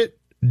avoid it,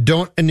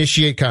 don't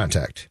initiate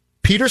contact.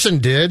 Peterson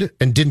did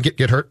and didn't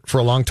get hurt for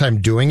a long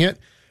time doing it.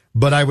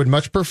 But I would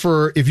much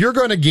prefer, if you're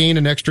going to gain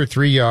an extra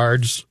 3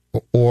 yards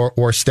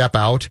or step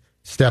out,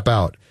 step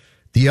out.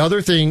 The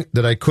other thing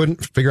that I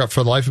couldn't figure out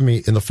for the life of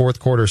me in the fourth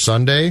quarter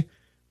Sunday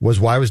was,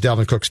 why was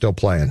Dalvin Cook still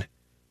playing?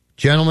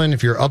 Gentlemen,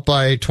 if you're up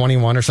by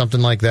 21 or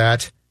something like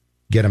that,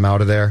 get him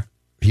out of there.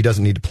 He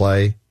doesn't need to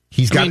play.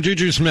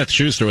 Juju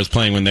Smith-Schuster was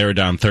playing when they were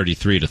down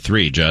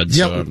 33-3, Judd.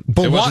 So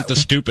but it wasn't the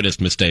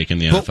stupidest mistake in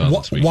the NFL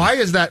this week. Why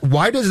is that?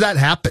 Why does that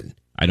happen?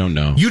 I don't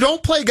know. You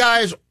don't play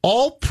guys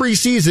all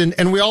preseason,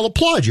 and we all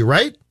applaud you,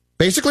 right?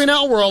 Basically,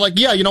 now we're all like,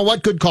 yeah, you know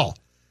what? Good call.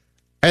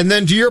 And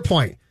then to your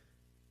point,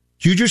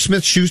 Juju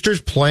Smith-Schuster's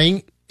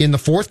playing in the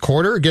fourth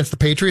quarter against the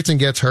Patriots and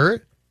gets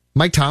hurt.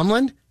 Mike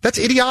Tomlin, that's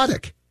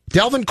idiotic.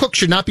 Dalvin Cook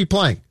should not be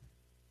playing.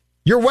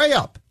 You're way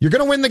up. You're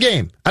going to win the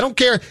game. I don't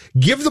care.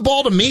 Give the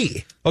ball to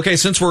me. Okay,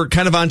 since we're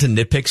kind of on to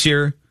nitpicks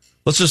here,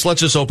 let's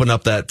just open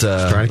up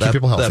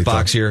that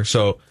box here.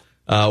 So,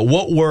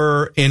 what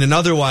were, in an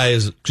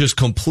otherwise just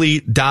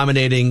complete,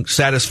 dominating,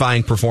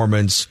 satisfying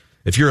performance,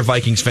 if you're a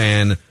Vikings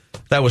fan,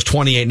 that was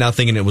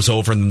 28-0 and it was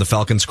over, and then the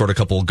Falcons scored a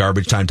couple of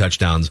garbage time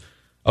touchdowns.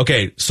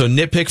 Okay, so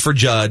nitpick for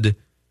Judd.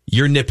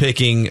 You're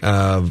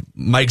nitpicking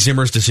Mike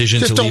Zimmer's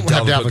decision to leave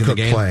Dalvin Cook in the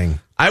game. Playing.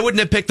 I would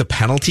nitpick the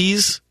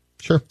penalties.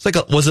 Sure. It's like,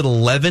 was it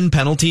 11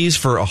 penalties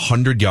for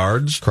 100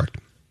 yards? Correct.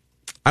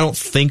 I don't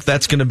think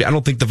that's going to be, I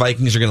don't think the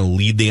Vikings are going to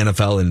lead the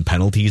NFL in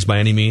penalties by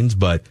any means,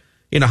 but,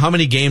 how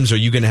many games are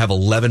you going to have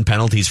 11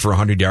 penalties for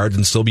 100 yards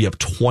and still be up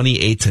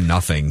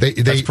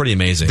 28-0? That's pretty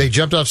amazing. They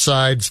jumped off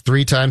sides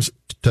 3 times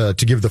to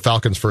give the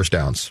Falcons first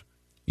downs.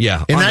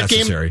 Yeah, in that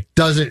game,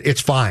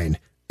 it's fine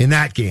in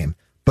that game.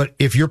 But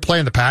if you're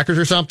playing the Packers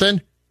or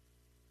something,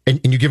 and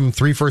you give them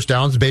 3 first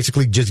downs,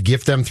 basically just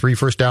gift them 3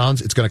 first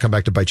downs, it's going to come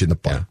back to bite you in the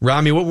butt. Yeah.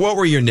 Rami, what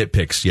were your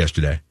nitpicks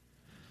yesterday?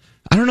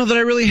 I don't know that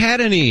I really had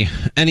any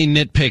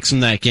nitpicks in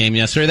that game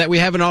yesterday that we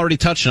haven't already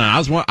touched on.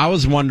 I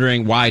was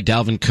wondering why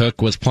Dalvin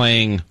Cook was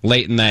playing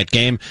late in that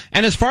game.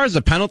 And as far as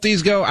the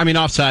penalties go, I mean,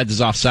 offsides is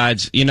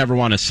offsides. You never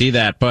want to see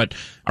that. But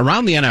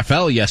around the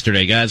NFL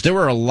yesterday, guys, there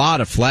were a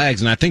lot of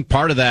flags, and I think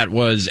part of that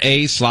was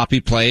A,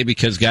 sloppy play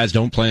because guys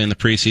don't play in the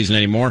preseason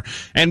anymore,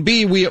 and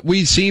B,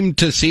 we seem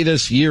to see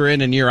this year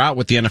in and year out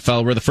with the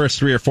NFL, where the first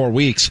 3 or 4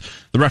 weeks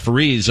the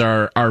referees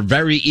are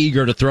very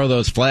eager to throw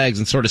those flags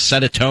and sort of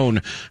set a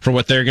tone for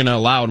what they're going to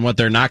allow and what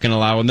they're not going to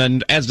allow, and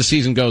then as the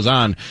season goes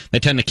on, they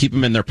tend to keep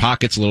them in their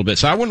pockets a little bit.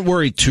 So I wouldn't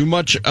worry too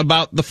much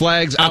about the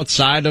flags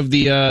outside of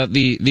the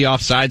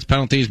offsides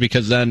penalties,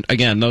 because then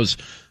again those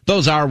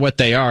are what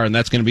they are, and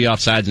that's going to be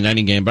offsides in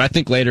any game. But I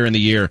think later in the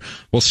year,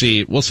 we'll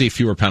see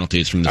fewer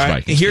penalties from this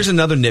Vikings. Here's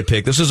another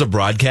nitpick. This is a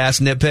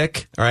broadcast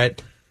nitpick. All right.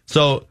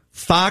 So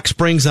Fox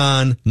brings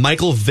on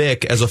Michael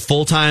Vick as a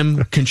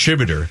full-time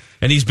contributor,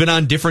 and he's been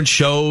on different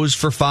shows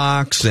for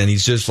Fox, and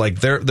he's just like,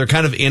 they're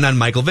kind of in on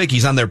Michael Vick.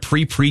 He's on their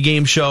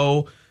pregame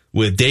show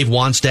with Dave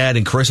Wanstad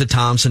and Carissa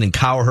Thompson and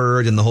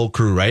Cowherd and the whole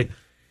crew, right?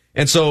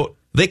 And so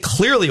they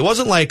clearly, it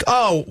wasn't like,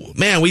 oh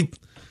man,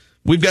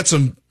 we've got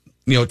some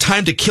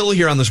time to kill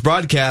here on this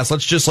broadcast.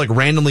 Let's just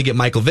randomly get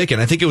Michael Vick in.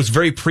 I think it was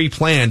very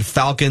pre-planned.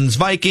 Falcons,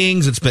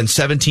 Vikings. It's been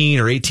 17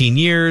 or 18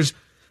 years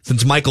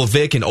since Michael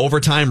Vick in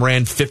overtime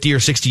ran 50 or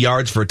 60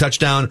 yards for a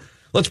touchdown.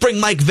 Let's bring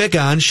Mike Vick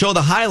on, show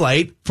the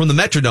highlight from the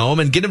Metrodome,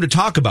 and get him to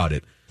talk about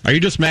it. Are you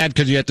just mad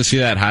because you had to see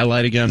that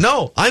highlight again?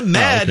 No, I'm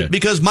mad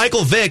because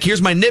Michael Vick,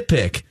 here's my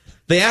nitpick.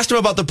 They asked him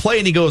about the play,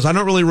 and he goes, I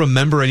don't really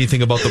remember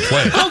anything about the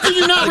play. How can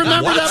you not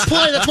remember that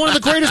play? That's one of the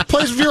greatest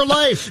plays of your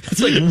life.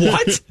 It's like,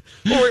 what?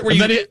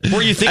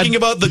 Were you thinking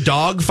about the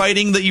dog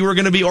fighting that you were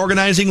going to be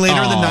organizing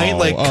later in the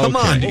night? Come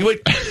on.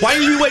 Why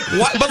are you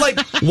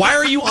why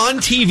are you on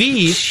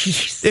TV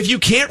if you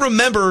can't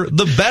remember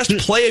the best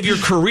play of your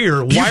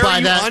career? Why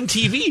are you on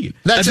TV?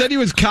 And then he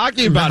was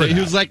cocky about it. He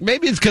was like,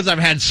 maybe it's because I've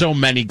had so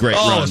many great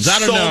runs. I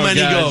don't know, many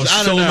guys. goes,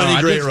 I don't know.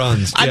 many great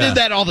runs. I did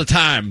that all the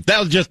time. That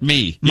was just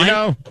me. You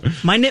know?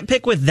 My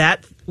nitpick with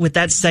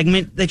that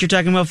segment that you're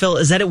talking about, Phil,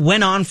 is that it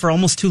went on for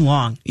almost too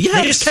long. Yes.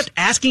 They just kept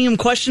asking him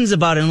questions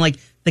about it, and like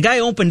the guy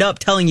opened up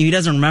telling you he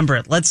doesn't remember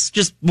it. Let's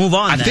just move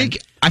on. I think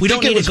we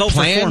don't need to go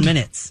for 4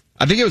 minutes.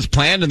 I think it was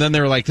planned, and then they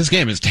were like, "This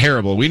game is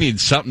terrible. We need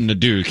something to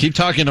do. Keep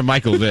talking to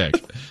Michael Vick."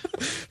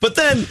 But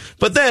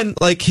then,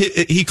 like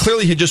he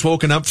clearly had just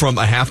woken up from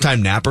a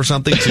halftime nap or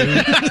something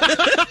too.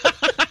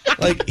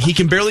 Like he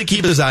can barely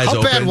keep his eyes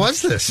open. How bad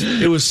was this?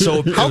 It was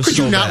so. How could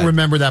you not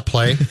remember that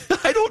play?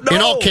 I don't know.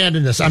 In all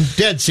candidness, I'm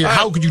dead serious.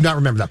 How could you not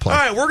remember that play? All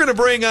right, we're gonna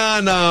bring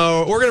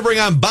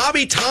on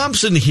Bobby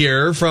Thompson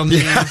here from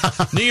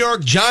the New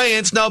York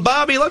Giants. Now,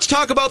 Bobby, let's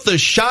talk about the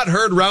shot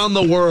heard round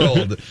the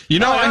world.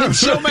 I hit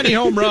so many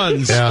home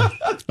runs. Yeah.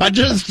 I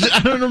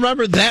don't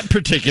remember that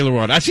particular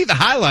one. I see the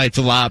highlights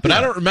a lot, but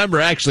I don't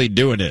remember actually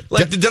doing it.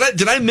 Like,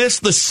 did I miss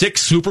the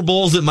 6 Super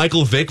Bowls that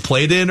Michael Vick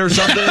played in or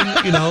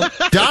something?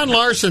 Don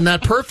Larson,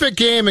 that perfect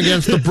game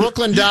against the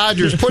Brooklyn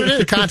Dodgers. Put it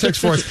into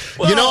context for us.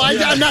 Well,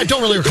 I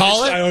don't really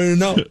recall it. I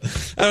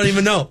don't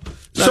even know.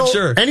 Not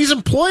sure. And he's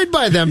employed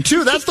by them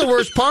too. That's the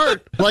worst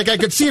part. Like I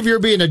could see if you're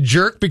being a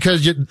jerk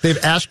because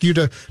they've asked you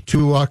to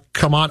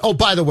come on. Oh,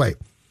 by the way,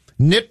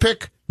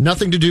 nitpick,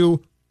 nothing to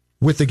do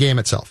with the game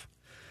itself.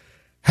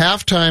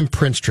 Halftime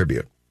Prince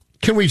tribute.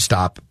 Can we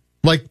stop?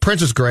 Like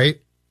Prince is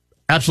great.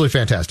 Absolutely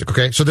fantastic.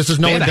 Okay. So this is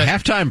They had a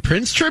halftime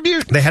Prince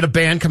tribute? They had a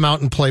band come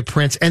out and play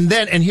Prince. And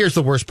here's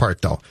the worst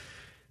part though.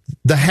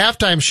 The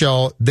halftime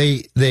show,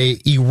 they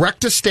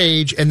erect a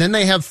stage and then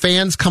they have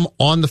fans come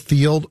on the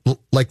field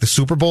like the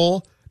Super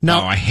Bowl.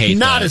 Now, I hate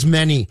not that. as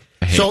many.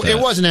 So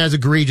it wasn't as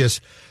egregious.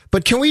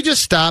 But can we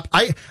just stop?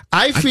 I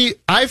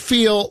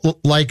feel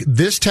like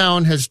this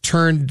town has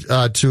turned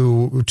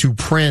to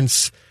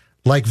Prince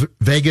like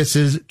Vegas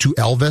is to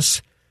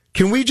Elvis.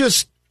 Can we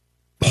just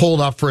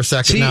hold up for a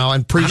second now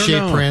and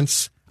appreciate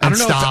Prince and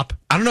stop?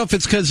 I don't know if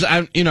it's because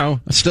I'm,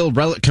 still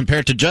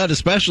compared to Judd,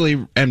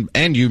 especially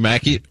and you,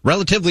 Mackie,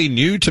 relatively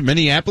new to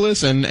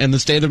Minneapolis and the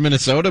state of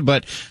Minnesota.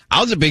 But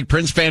I was a big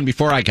Prince fan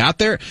before I got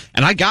there,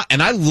 and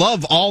I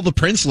love all the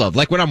Prince love.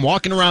 Like when I'm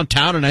walking around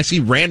town and I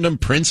see random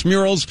Prince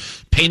murals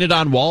painted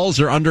on walls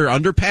or under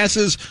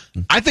underpasses,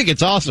 I think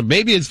it's awesome.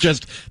 Maybe it's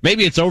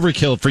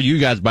overkill for you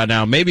guys by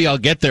now. Maybe I'll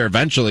get there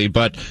eventually,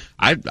 but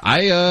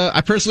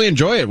I personally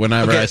enjoy it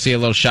whenever I see a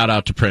little shout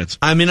out to Prince.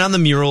 I'm in on the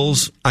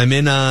murals. I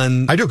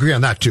do agree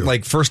on that too.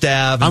 Like First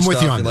Ave. I'm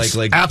with you on this.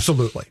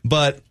 Absolutely.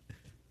 But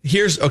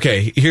here's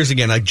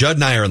again, like Judd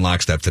and I are in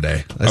lockstep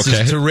today.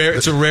 It's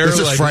a rare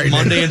like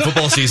Monday in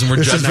football season where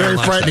Judd and I are in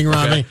lockstep.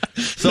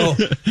 This is very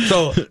frightening, Ronnie.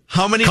 So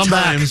how many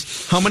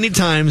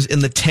times in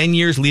the 10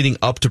 years leading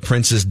up to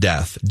Prince's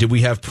death did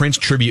we have Prince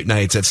tribute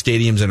nights at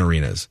stadiums and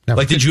arenas? Never.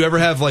 Like, did you ever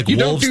have like you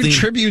Wolves don't do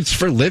tributes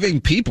for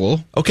living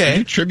people? Okay. You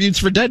do tributes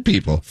for dead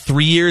people.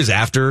 3 years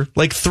after,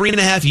 like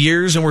 3.5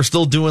 years, and we're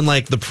still doing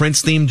like the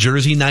Prince themed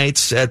jersey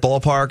nights at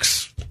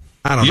ballparks.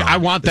 I don't know. I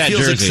want that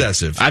feels jersey.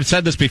 Excessive. I've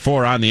said this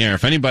before on the air.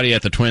 If anybody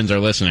at the Twins are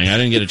listening, I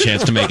didn't get a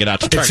chance to make it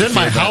out to Target. It's in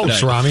my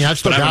house, Rami. I've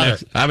still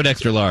got it. I have an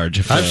extra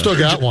large. I've still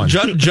got one.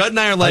 Judd and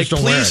I are like,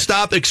 please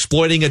stop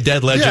exploiting a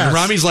dead legend. Yes.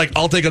 Rami's like,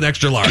 I'll take an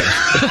extra large.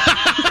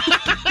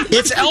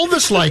 It's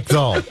Elvis-like,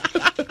 though.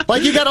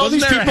 Like, you got all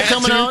these people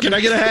coming out. Can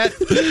I get a hat?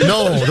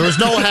 No, there was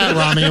no hat,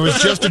 Rami. It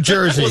was just a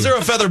jersey. Was there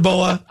a feather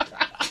boa?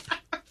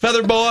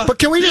 Feather boa? But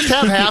can we just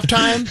have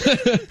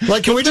halftime?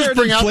 Like, can we just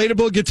bring out an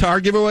inflatable guitar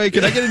giveaway?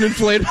 Can I get an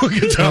inflatable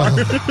guitar?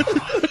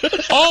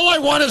 All I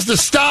want is to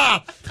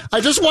stop.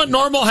 I just want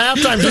normal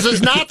halftime. This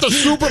is not the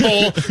Super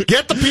Bowl.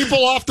 Get the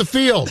people off the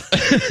field.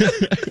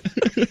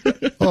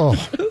 Oh,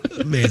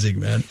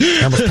 amazing, man!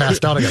 I almost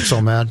passed out. I got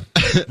so mad,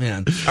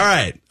 man. All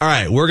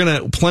right. We're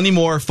gonna plenty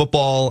more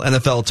football,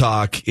 NFL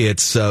talk.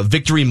 It's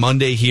Victory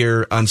Monday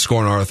here on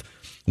Score North.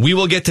 We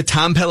will get to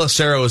Tom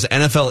Pelissero's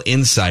NFL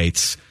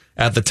insights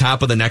at the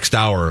top of the next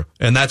hour,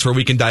 and that's where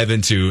we can dive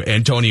into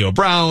Antonio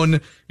Brown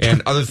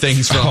and other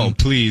things from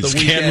please.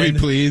 Can we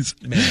please?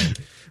 Man.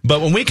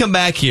 But when we come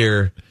back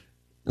here,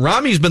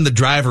 Rami's been the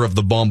driver of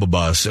the Bomba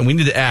Bus, and we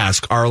need to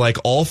ask, are like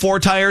all 4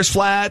 tires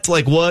flat?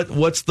 Like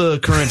what's the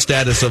current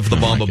status of the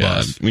Bomba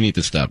Bus? We need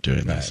to stop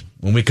doing this.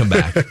 When we come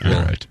back,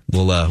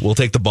 we'll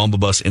take the Bomba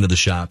Bus into the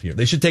shop here.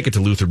 They should take it to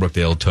Luther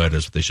Brookdale Toyota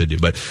is what they should do.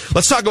 But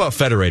let's talk about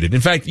Federated.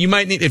 In fact, you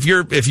might need if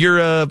you're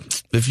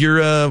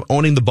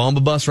owning the Bomba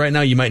Bus right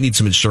now, you might need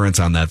some insurance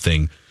on that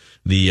thing.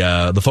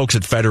 The folks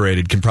at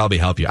Federated can probably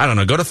help you. I don't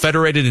know. Go to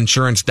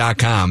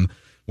federatedinsurance.com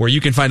where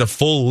you can find a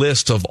full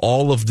list of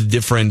all of the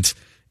different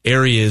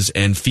areas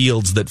and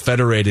fields that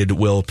Federated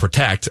will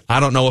protect. I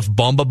don't know if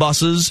Bomba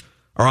buses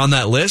are on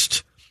that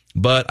list,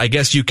 but I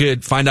guess you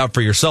could find out for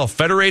yourself.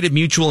 Federated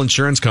Mutual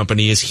Insurance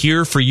Company is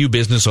here for you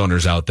business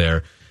owners out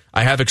there.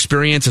 I have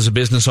experience as a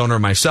business owner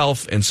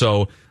myself, and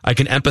so I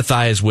can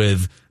empathize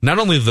with not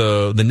only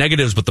the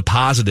negatives, but the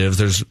positives.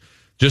 There's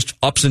just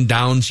ups and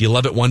downs. You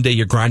love it one day,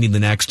 you're grinding the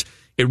next.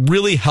 It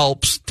really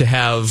helps to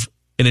have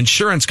an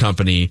insurance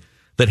company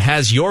that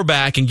has your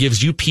back and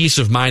gives you peace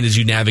of mind as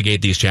you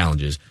navigate these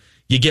challenges.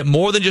 You get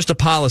more than just a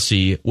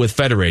policy with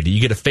Federated.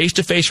 You get a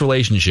face-to-face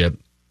relationship,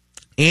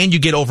 and you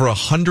get over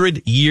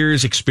 100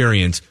 years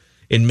experience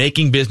in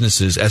making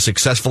businesses as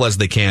successful as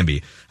they can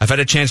be. I've had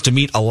a chance to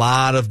meet a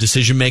lot of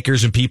decision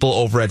makers and people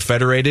over at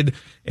Federated,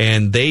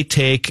 and they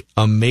take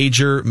a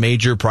major,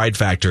 major pride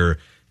factor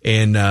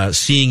in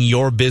seeing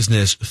your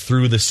business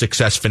through the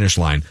success finish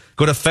line.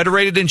 Go to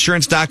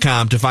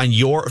federatedinsurance.com to find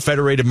your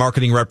Federated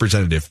marketing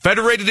representative.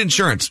 Federated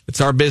Insurance.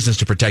 It's our business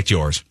to protect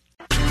yours.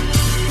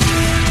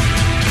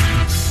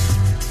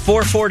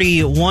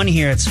 4:41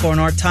 here at Score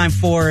North. Time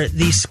for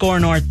the Score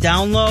North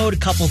download. A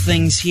couple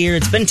things here.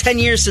 It's been 10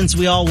 years since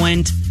we all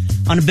went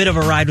on a bit of a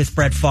ride with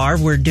Brett Favre.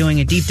 We're doing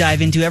a deep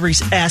dive into every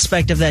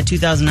aspect of that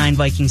 2009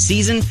 Vikings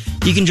season.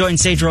 You can join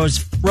Sage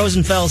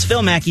Rosenfels,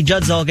 Phil Mackey,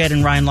 Judd Zulgad,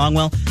 and Ryan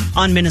Longwell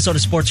on Minnesota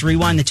Sports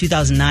Rewind, the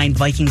 2009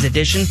 Vikings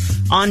edition.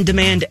 On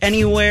demand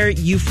anywhere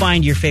you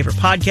find your favorite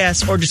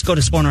podcasts, or just go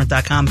to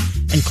scorenorth.com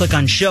and click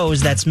on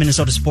shows. That's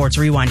Minnesota Sports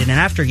Rewind. And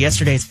after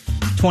yesterday's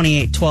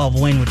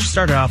 28-12 win, which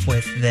started off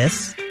with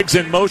this.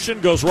 In motion,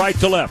 goes right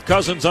to left.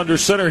 Cousins under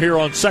center here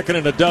on 2nd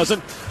and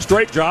 12.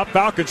 Straight drop.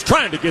 Falcons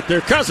trying to get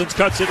there. Cousins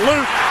cuts it loose.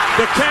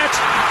 The catch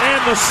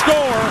and the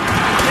score.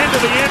 Into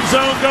the end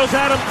zone goes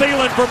Adam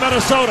Thielen for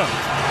Minnesota.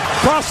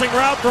 Crossing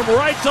route from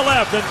right to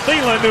left. And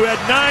Thielen, who had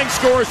 9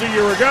 scores a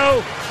year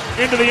ago,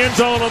 into the end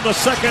zone on the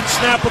second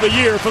snap of the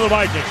year for the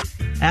Vikings.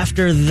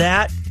 After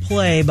that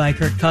play by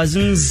Kirk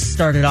Cousins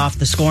started off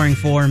the scoring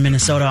for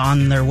Minnesota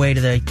on their way to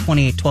the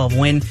 28-12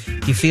 win.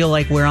 Do you feel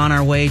like we're on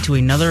our way to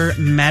another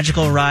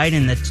magical ride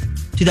in the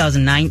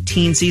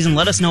 2019 season?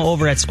 Let us know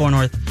over at Score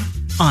North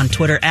on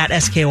Twitter, at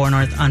SKOR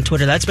North on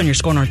Twitter. That's been your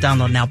Score North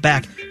download. Now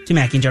back to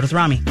Mackey and Judd with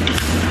Rami.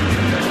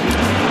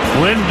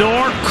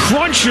 Lindor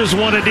crunches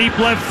one to deep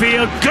left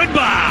field.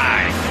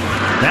 Goodbye!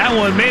 That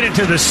one made it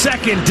to the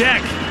second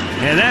deck.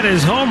 And that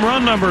is home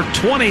run number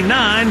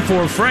 29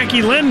 for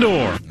Frankie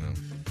Lindor.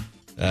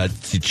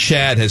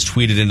 Chad has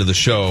tweeted into the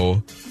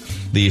show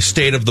the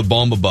state of the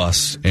Bomba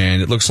bus,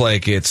 and it looks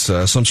like it's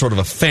some sort of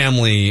a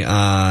family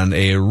on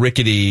a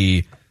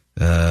rickety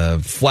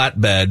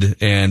flatbed,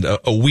 and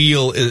a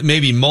wheel,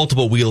 maybe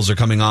multiple wheels are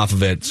coming off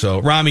of it. So,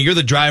 Rami, you're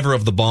the driver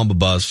of the Bomba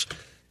bus.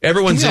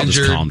 Everyone's injured.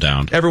 Just calm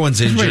down.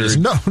 Everyone's injured.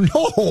 No.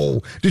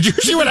 Did you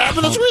see what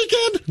happened this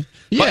weekend?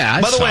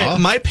 Yeah, By the way,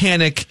 my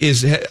panic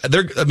is,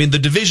 the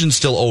division's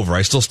still over.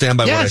 I still stand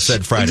by what I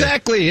said Friday.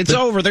 Exactly. It's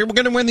over. They're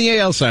going to win the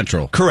AL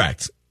Central.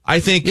 Correct. I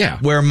think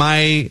where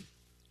my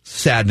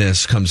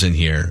sadness comes in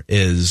here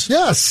is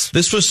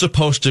this was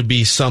supposed to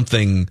be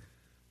something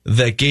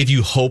that gave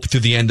you hope through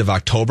the end of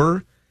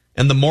October.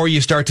 And the more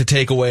you start to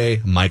take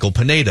away Michael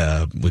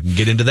Pineda, we can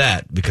get into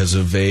that because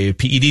of a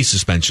PED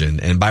suspension.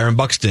 And Byron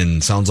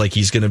Buxton sounds like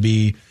he's going to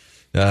be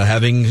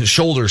having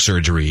shoulder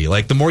surgery.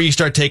 Like, the more you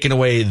start taking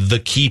away the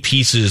key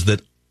pieces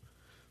that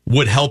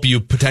would help you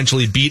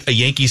potentially beat a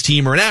Yankees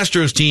team or an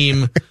Astros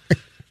team,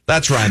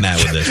 that's where I'm at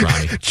with this,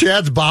 Ronnie.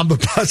 Chad's Bomba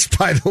bus,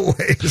 by the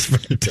way, is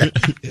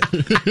fantastic.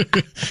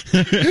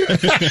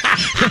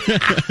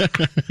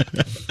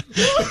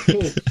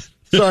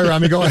 Sorry,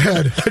 Rami, go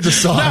ahead. I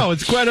just saw it. No,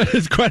 it's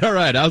quite all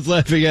right. I was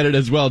laughing at it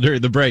as well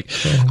during the break.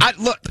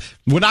 Look,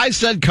 when I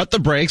said cut the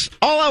brakes,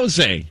 all I was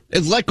saying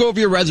is let go of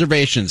your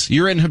reservations,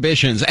 your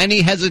inhibitions, any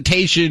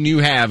hesitation you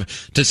have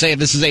to say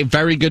this is a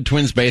very good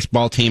Twins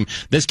baseball team.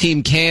 This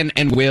team can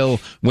and will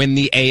win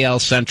the AL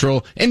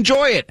Central.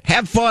 Enjoy it.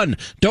 Have fun.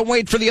 Don't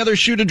wait for the other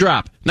shoe to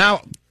drop.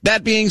 Now,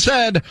 that being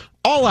said,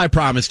 all I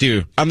promised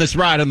you on this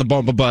ride on the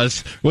Bomba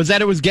Bus was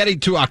that it was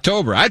getting to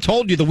October. I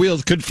told you the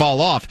wheels could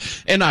fall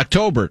off in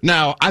October.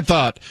 Now, I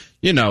thought,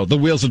 the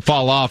wheels would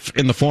fall off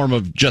in the form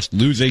of just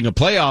losing a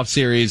playoff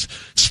series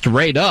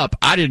straight up.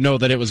 I didn't know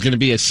that it was going to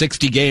be a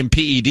 60-game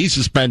PED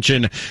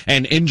suspension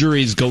and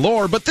injuries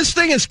galore, but this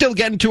thing is still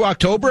getting to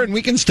October, and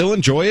we can still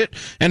enjoy it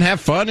and have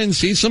fun and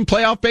see some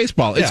playoff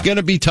baseball. It's going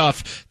to be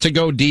tough to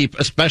go deep,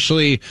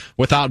 especially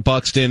without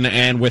Buxton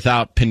and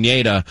without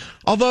Pineda.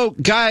 Although,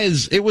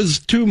 guys, it was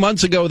 2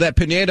 months ago that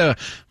Pineda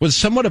was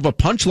somewhat of a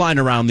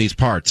punchline around these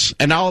parts,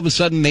 and all of a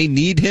sudden they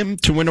need him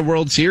to win a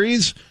World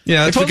Series.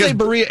 Yeah, if Jose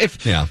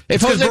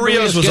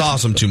Barrios was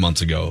awesome 2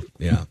 months ago.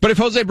 Yeah. But if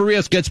Jose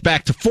Barrios gets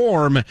back to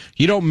form,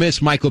 you don't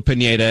miss Michael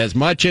Pineda as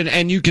much,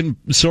 and you can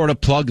sort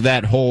of plug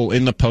that hole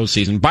in the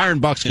postseason. Byron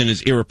Buxton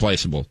is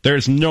irreplaceable.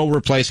 There's no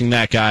replacing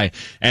that guy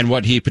and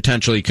what he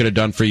potentially could have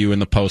done for you in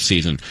the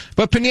postseason.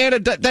 But Pineda,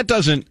 that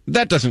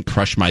doesn't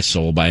crush my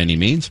soul by any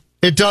means.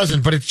 It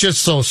doesn't, but it's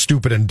just so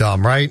stupid and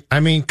dumb, right? I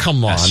mean,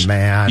 come on,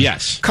 man.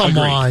 Yes. Come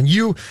on.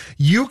 You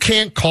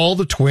can't call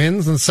the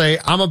Twins and say,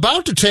 I'm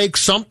about to take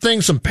some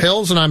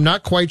pills, and I'm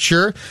not quite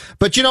sure.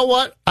 But you know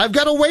what? I've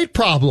got a weight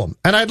problem,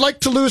 and I'd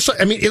like to lose.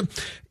 I mean,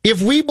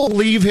 if we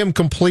believe him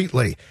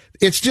completely,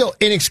 it's still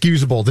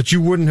inexcusable that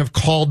you wouldn't have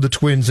called the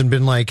Twins and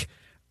been like,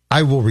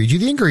 I will read you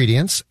the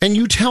ingredients, and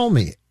you tell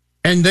me.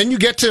 And then you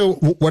get to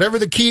whatever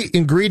the key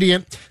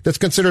ingredient that's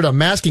considered a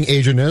masking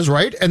agent is,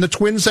 right? And the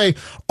Twins say,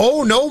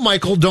 oh, no,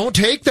 Michael, don't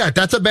take that.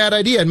 That's a bad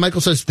idea. And Michael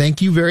says, thank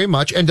you very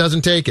much, and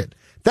doesn't take it.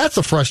 That's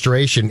the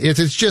frustration.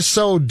 It's just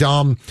so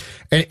dumb,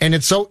 and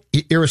it's so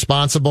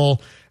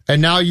irresponsible.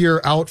 And now you're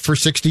out for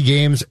 60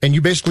 games, and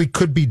you basically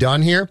could be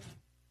done here.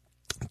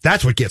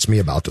 That's what gets me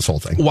about this whole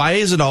thing. Why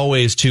is it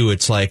always, too,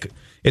 it's like,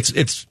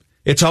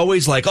 it's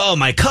always like, oh,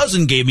 my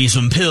cousin gave me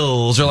some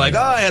pills, or like, oh,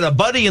 I had a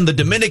buddy in the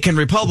Dominican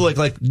Republic.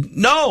 Like,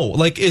 no,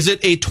 like, is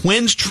it a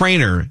Twins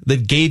trainer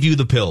that gave you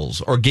the pills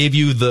or gave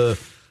you the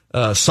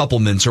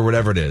supplements or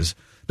whatever it is?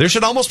 There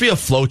should almost be a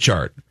flow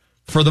chart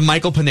for the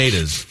Michael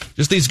Pinedas.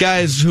 Just these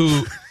guys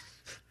who,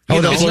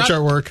 how does flow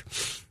chart work?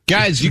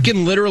 Guys, you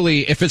can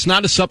literally, if it's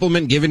not a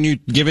supplement given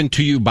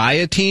to you by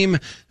a team,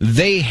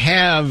 they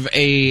have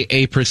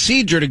a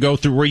procedure to go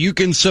through where you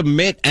can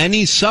submit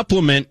any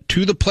supplement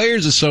to the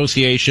Players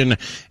Association,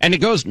 and it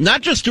goes not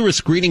just through a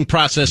screening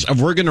process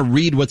of we're going to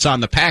read what's on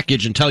the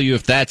package and tell you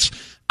if that's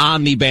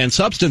on the banned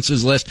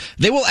substances list.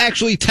 They will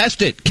actually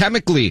test it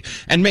chemically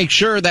and make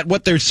sure that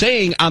what they're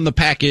saying on the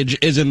package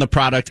is in the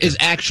product is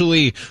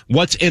actually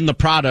what's in the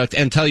product,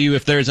 and tell you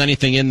if there's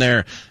anything in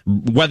there,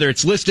 whether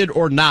it's listed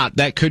or not,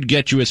 that could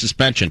get you a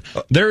suspension.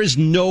 There is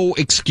no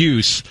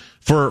excuse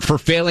for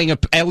failing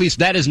at least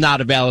that is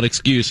not a valid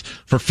excuse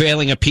for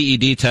failing a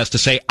PED test to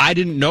say, I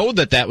didn't know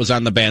that was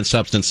on the banned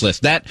substance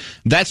list.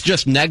 That's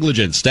just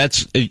negligence.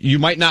 You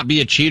might not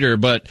be a cheater,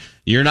 but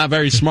you're not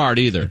very smart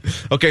either.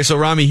 Okay, so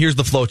Rami, here's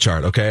the flow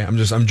chart, okay? I'm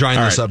drawing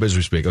this up as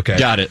we speak, okay?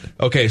 Got it.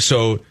 Okay,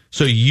 so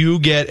you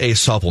get a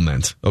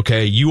supplement,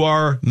 okay? You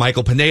are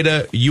Michael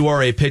Pineda, you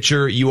are a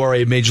pitcher, you are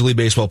a Major League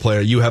Baseball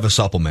player, you have a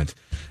supplement.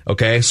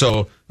 Okay,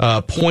 so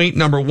point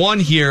number 1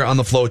 here on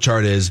the flow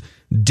chart is,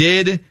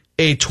 did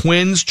a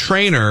Twins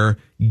trainer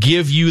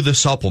give you the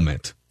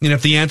supplement? And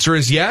if the answer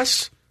is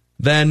yes,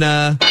 then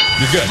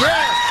you're good.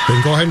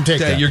 Then go ahead and take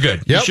that. You're good.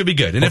 Yep. You should be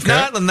good. And if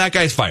not, then that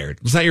guy's fired.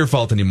 It's not your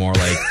fault anymore.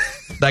 Like,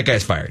 that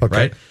guy's fired,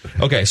 right?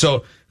 Okay,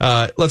 so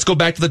let's go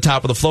back to the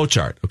top of the flow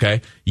chart,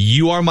 okay?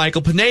 You are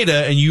Michael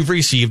Pineda, and you've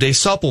received a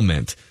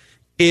supplement.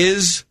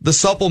 Is the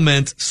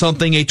supplement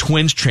something a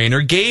Twins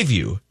trainer gave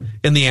you?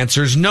 And the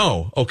answer is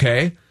no,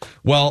 okay?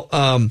 Well,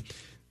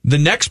 the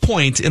next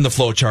point in the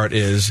flow chart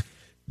is,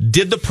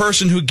 did the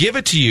person who give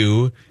it to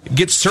you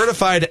get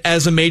certified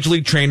as a Major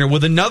League trainer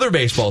with another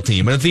baseball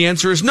team? And if the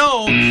answer is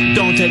no,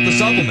 don't take the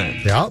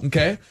supplement. Yeah.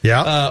 Okay?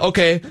 Yeah.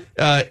 Okay.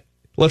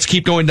 Let's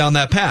keep going down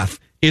that path.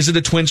 Is it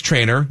a Twins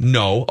trainer?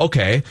 No.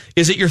 Okay.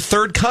 Is it your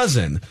third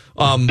cousin?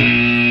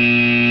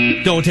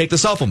 Don't take the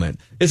supplement.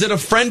 Is it a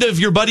friend of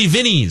your buddy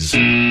Vinny's?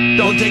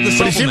 Don't take the supplement.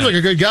 But he seems like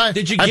a good guy.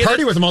 Did you I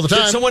party with him all the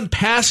time. Did someone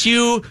pass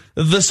you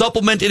the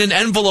supplement in an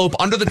envelope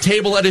under the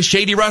table at a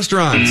shady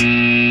restaurant?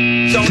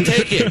 Don't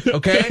take it,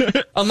 okay?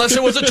 Unless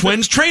it was a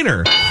Twins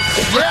trainer.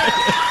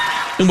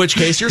 In which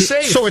case, you're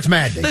safe. So it's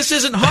maddening. This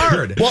isn't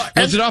hard. Well,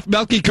 was it off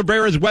Melky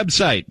Cabrera's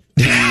website?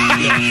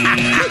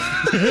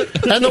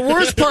 And the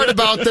worst part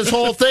about this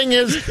whole thing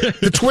is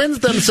the Twins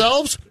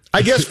themselves,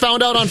 I guess,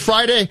 found out on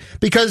Friday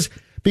because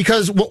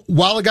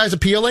while the guy's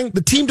appealing,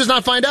 the team does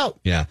not find out.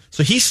 Yeah.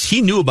 So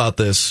he knew about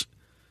this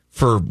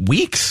for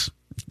weeks.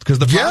 Because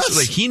the process,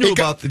 like, he knew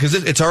about, because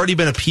it's already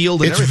been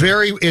appealed. And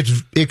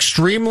it's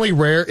extremely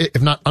rare,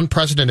 if not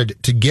unprecedented,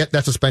 to get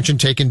that suspension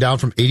taken down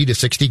from 80 to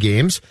 60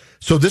 games.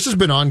 So this has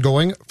been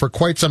ongoing for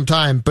quite some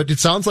time, but it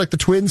sounds like the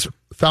Twins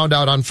found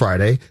out on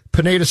Friday.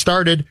 Pineda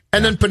started,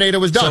 and then Pineda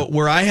was done.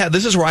 So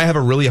this is where I have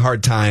a really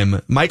hard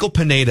time. Michael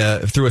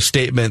Pineda, through a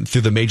statement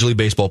through the Major League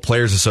Baseball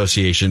Players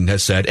Association,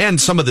 has said,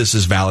 and some of this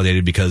is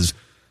validated because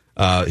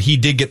he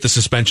did get the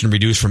suspension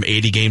reduced from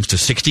 80 games to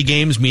 60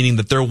 games, meaning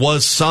that there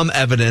was some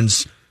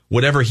evidence.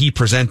 Whatever he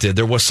presented,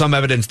 there was some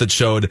evidence that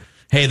showed,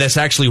 hey, this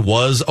actually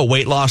was a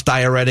weight loss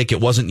diuretic.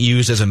 It wasn't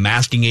used as a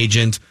masking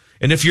agent.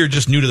 And if you're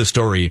just new to the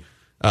story,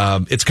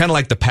 it's kind of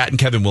like the Pat and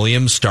Kevin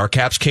Williams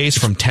StarCaps case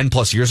from 10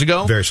 plus years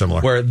ago. Very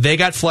similar. Where they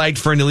got flagged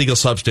for an illegal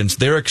substance.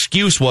 Their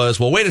excuse was,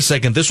 well, wait a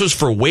second, this was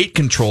for weight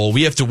control.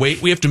 We have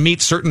to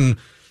meet certain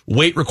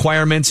weight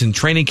requirements in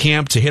training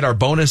camp to hit our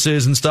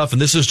bonuses and stuff.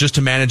 And this is just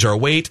to manage our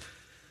weight.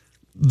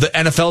 The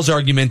NFL's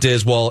argument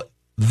is, well,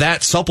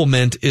 that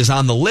supplement is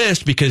on the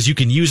list because you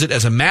can use it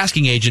as a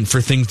masking agent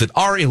for things that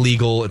are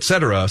illegal,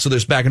 etc. So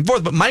there's back and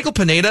forth. But Michael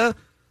Pineda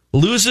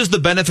loses the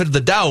benefit of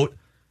the doubt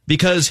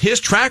because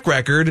his track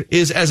record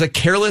is as a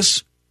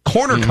careless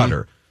corner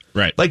cutter.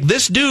 Right. Like,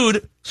 this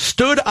dude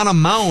stood on a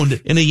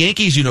mound in a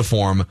Yankees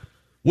uniform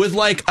with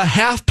like a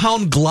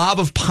half-pound glob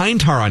of pine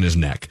tar on his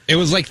neck. It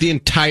was like the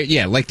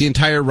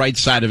entire right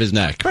side of his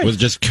neck was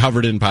just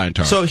covered in pine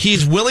tar. So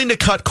he's willing to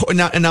cut,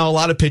 and now a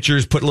lot of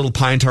pitchers put a little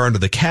pine tar under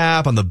the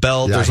cap, on the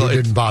belt. Yeah, he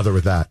didn't bother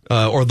with that.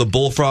 Or the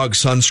Bullfrog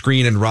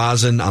sunscreen and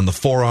rosin on the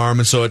forearm.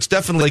 And so it's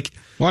definitely like...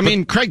 Well, I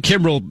mean, Craig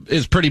Kimbrell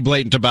is pretty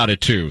blatant about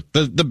it, too.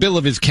 The bill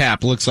of his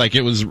cap looks like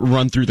it was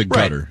run through the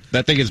gutter. Right.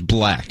 That thing is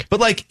black.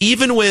 But like,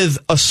 even with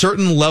a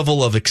certain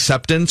level of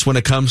acceptance when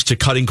it comes to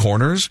cutting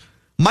corners...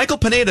 Michael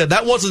Pineda,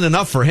 that wasn't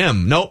enough for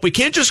him. Nope, we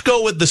can't just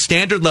go with the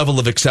standard level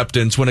of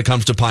acceptance when it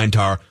comes to pine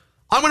tar.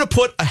 I'm going to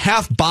put a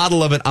half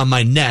bottle of it on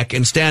my neck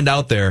and stand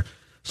out there.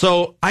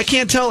 So I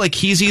can't tell, like,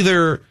 he's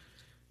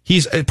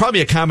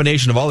probably a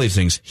combination of all these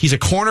things. He's a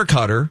corner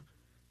cutter.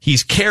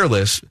 He's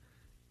careless.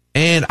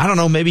 And I don't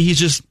know, maybe he's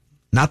just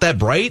not that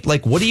bright.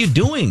 Like, what are you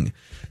doing?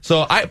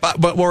 So I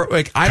don't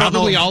know.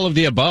 Probably all of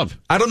the above.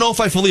 I don't know if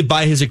I fully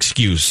buy his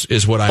excuse,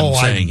 is what I'm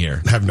saying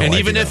here. Have no and idea.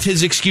 even if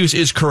his excuse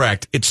is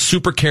correct, it's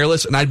super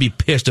careless, and I'd be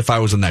pissed if I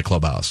was in that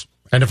clubhouse.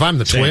 And if I'm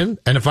the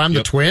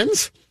the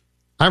Twins,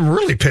 I'm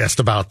really pissed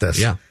about this.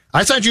 Yeah.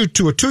 I signed you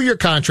to a 2-year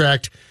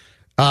contract.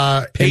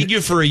 Paid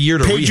you for a year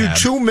to paid rehab.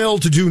 you $2 million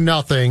to do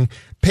nothing.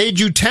 Paid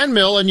you $10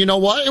 million, and you know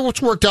what?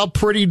 It's worked out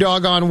pretty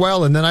doggone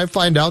well. And then I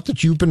find out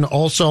that you've been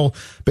also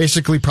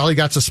basically probably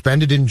got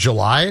suspended in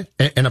July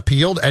and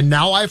appealed. And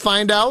now I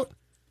find out.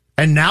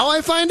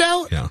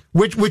 Yeah.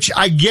 Which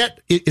I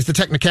get is the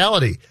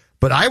technicality,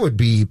 but I would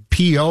be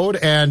PO'd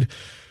and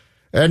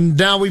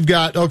now we've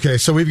got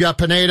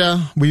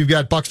Pineda, we've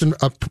got Buxton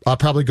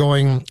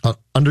probably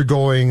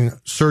undergoing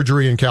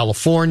surgery in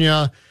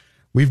California.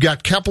 We've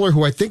got Kepler,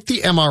 who I think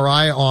the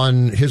MRI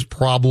on his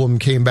problem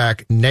came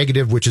back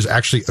negative, which is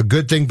actually a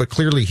good thing, but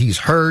clearly he's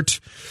hurt.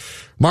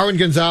 Marwin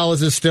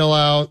Gonzalez is still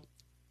out.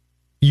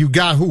 You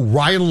got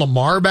Ryan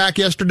Lamar back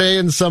yesterday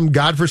in some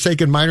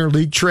godforsaken minor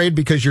league trade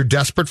because you're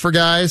desperate for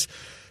guys.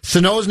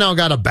 Sano's now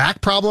got a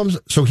back problem,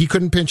 so he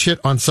couldn't pinch hit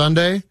on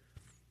Sunday.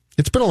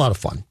 It's been a lot of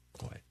fun.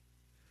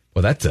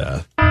 Well,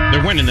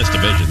 they're winning this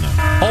division, though.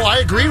 Oh, I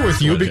agree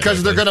with you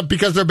because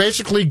they're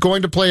basically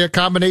going to play a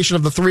combination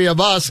of the three of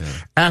us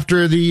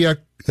after the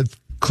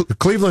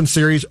Cleveland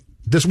series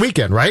this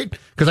weekend, right?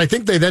 Because I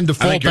think they then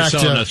default back to. I think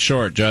you're selling us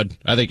short, Judd.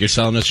 I think you're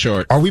selling us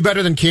short. Are we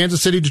better than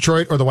Kansas City,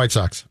 Detroit, or the White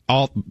Sox?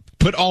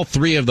 Put all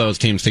three of those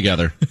teams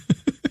together.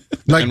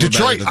 Like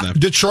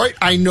Detroit,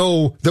 I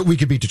know that we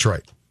could beat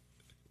Detroit.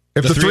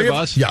 If the three of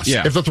us, yes.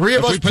 Yeah. If the three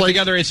of us put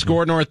together a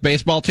Score North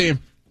baseball team.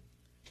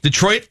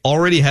 Detroit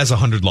already has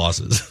 100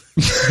 losses.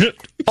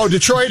 Oh,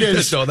 Detroit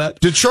is. You know that?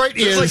 Detroit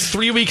There's is like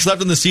 3 weeks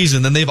left in the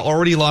season, then they've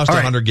already lost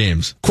 100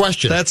 games.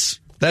 Question.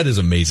 That is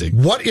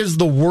amazing. What is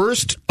the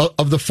worst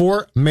of the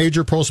 4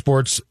 major pro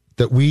sports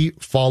that we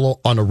follow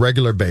on a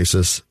regular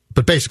basis,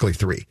 but basically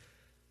 3?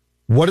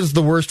 What is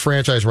the worst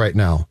franchise right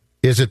now?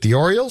 Is it the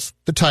Orioles,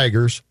 the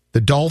Tigers,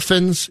 the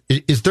Dolphins?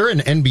 Is there an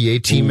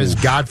NBA team as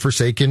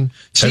godforsaken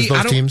as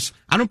those teams?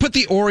 I don't put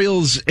the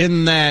Orioles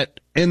in that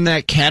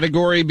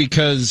category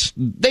because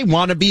they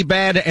want to be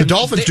bad. And the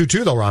Dolphins do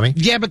too, though, Rami.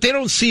 Yeah, but they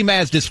don't seem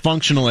as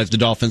dysfunctional as the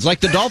Dolphins. Like,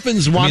 the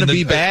Dolphins want to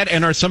be bad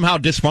and are somehow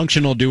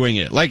dysfunctional doing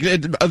it. Like,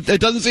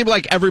 it doesn't seem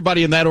like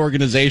everybody in that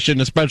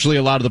organization, especially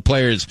a lot of the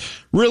players,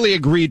 really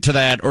agreed to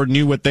that or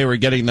knew what they were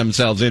getting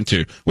themselves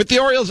into. With the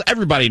Orioles,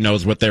 everybody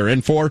knows what they're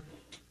in for.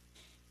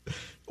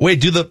 Wait,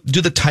 do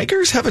the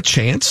Tigers have a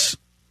chance?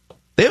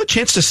 They have a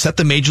chance to set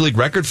the Major League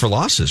record for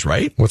losses,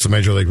 right? What's the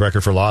Major League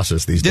record for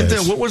losses these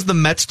days? What was the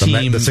Mets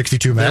team? The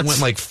 62 Mets? That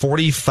went like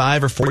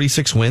 45 or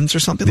 46 wins or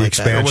something like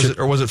that?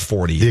 Or was it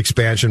 40? The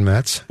expansion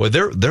Mets? Well,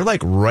 they're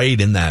like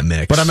right in that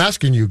mix. But I'm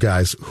asking you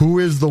guys, who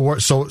is the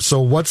worst?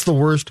 So what's the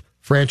worst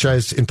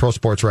franchise in pro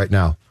sports right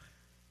now?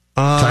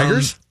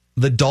 Tigers?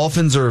 The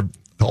Dolphins are in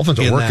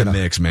that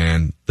mix,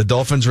 man. The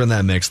Dolphins are in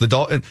that mix.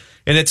 And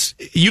it's,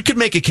 you could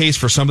make a case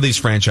for some of these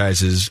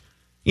franchises.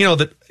 You know,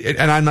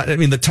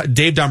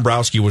 Dave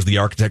Dombrowski was the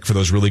architect for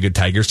those really good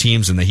Tigers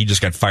teams, and he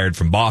just got fired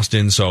from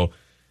Boston. So,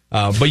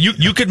 but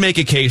you could make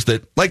a case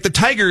that, like, the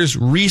Tigers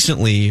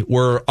recently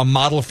were a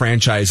model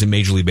franchise in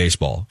Major League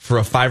Baseball for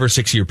a 5 or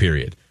 6 year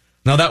period.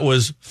 Now, that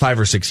was 5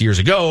 or 6 years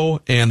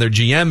ago, and their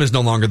GM is no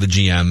longer the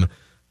GM.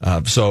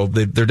 So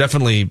they're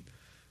definitely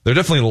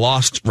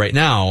lost right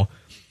now.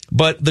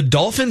 But the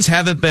Dolphins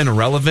haven't been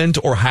relevant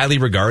or highly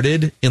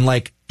regarded in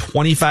like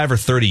 25 or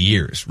 30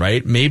 years,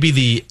 right? Maybe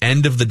the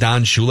end of the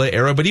Don Shula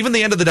era, but even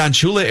the end of the Don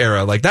Shula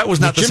era, like, that was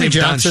not the same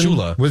Don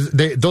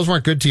Shula. Those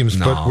weren't good teams,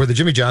 but were the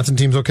Jimmy Johnson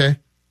teams okay? I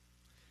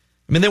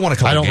mean, they won a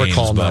couple games. I don't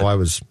recall,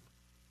 no.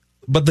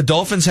 But the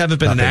Dolphins haven't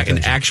been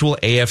an actual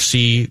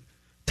AFC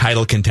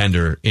title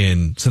contender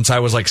since I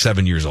was like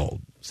 7 years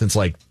old, since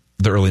like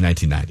the early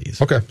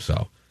 1990s. Okay.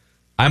 So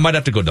I might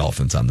have to go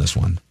Dolphins on this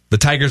one. The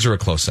Tigers are a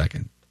close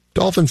second.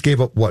 Dolphins gave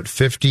up,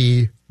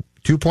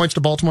 52 points to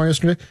Baltimore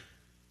yesterday?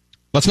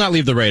 Let's not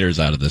leave the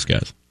Raiders out of this,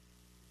 guys.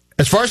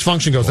 As far as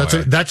function goes,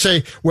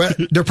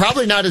 they're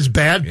probably not as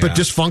bad, but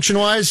just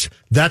function-wise,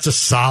 that's a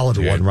solid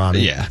one,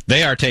 Ronnie. Yeah,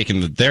 they're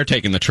taking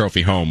the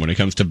trophy home when it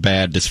comes to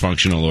bad,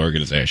 dysfunctional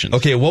organizations.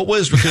 Okay,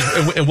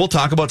 and we'll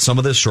talk about some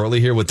of this shortly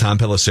here with Tom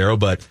Pelissero,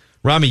 but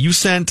Rami, you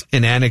sent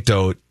an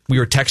anecdote. We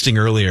were texting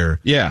earlier.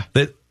 Yeah.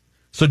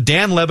 So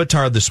Dan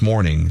Lebatard this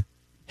morning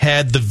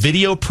had the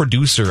video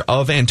producer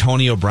of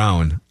Antonio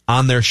Brown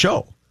on their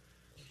show,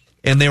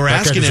 and they were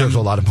asking him. A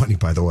lot of money,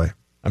 by the way.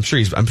 I'm sure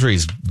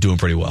he's doing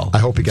pretty well. I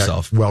hope he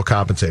got well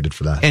compensated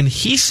for that. And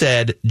he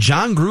said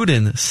John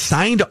Gruden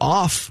signed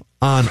off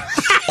on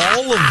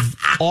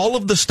all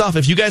of the stuff.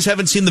 If you guys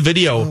haven't seen the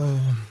video,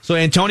 so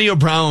Antonio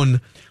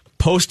Brown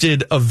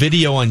posted a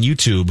video on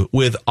YouTube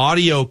with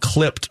audio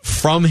clipped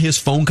from his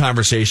phone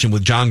conversation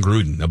with John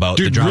Gruden about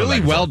the drama. Really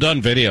well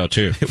done video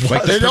too.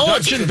 Like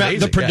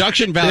the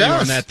production value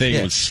on that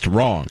thing was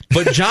strong.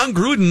 But John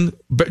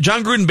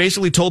Gruden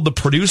basically told the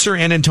producer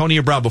and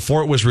Antonio Brown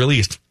before it was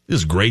released, "This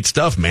is great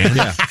stuff, man."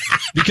 Yeah.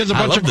 Because a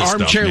bunch of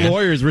armchair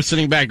lawyers were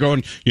sitting back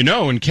going,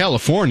 in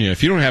California,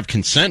 if you don't have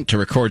consent to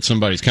record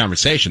somebody's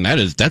conversation,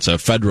 that's a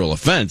federal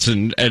offense.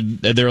 And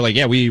they were like,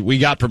 yeah, we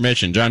got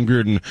permission. John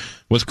Gruden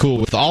was cool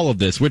with all of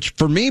this, which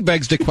for me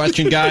begs the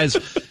question, guys,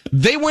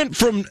 they went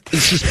from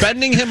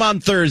suspending him on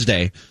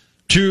Thursday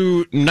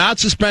to not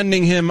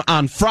suspending him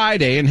on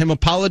Friday and him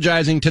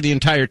apologizing to the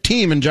entire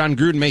team and John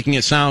Gruden making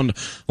it sound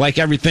like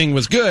everything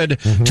was good,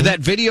 to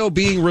that video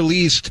being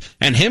released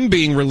and him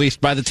being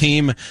released by the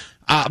team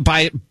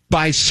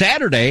by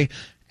Saturday.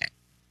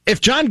 If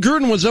John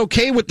Gruden was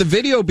okay with the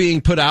video being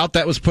put out,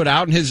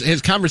 and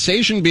his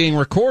conversation being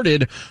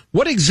recorded,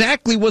 what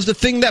exactly was the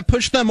thing that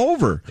pushed them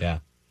over? Yeah.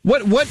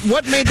 What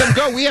made them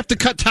go, we have to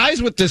cut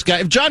ties with this guy?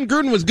 If John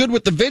Gruden was good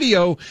with the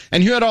video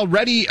and you had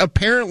already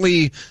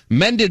apparently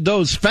mended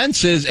those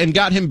fences and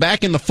got him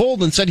back in the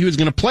fold and said he was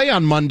going to play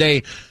on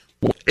Monday,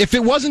 if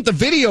it wasn't the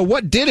video,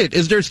 what did it?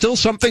 Is there still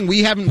something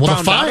we haven't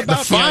found out about?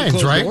 The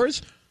fines, right?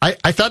 Doors?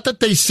 I thought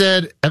that they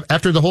said,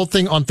 after the whole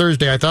thing on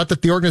Thursday, I thought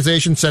that the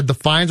organization said the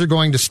fines are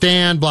going to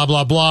stand, blah,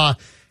 blah, blah.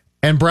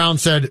 And Brown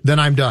said, then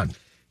I'm done.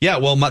 Yeah,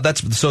 well,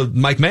 so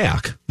Mike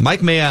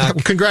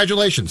Mayock.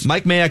 Congratulations.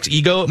 Mike Mayock's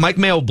ego. Mike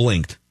Mayo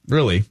blinked.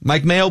 Really.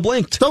 Mike Mayo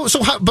blinked.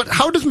 So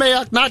how does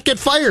Mayock not get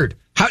fired?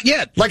 How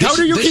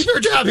do you keep your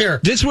job here?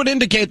 This would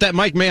indicate that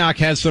Mike Mayock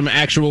has some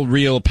actual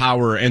real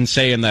power and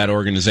say in that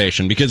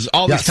organization, because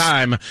all this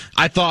time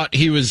I thought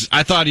he was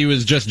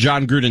just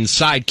John Gruden's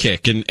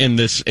sidekick in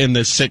this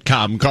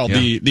sitcom called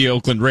the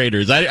Oakland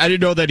Raiders. I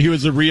didn't know that he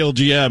was a real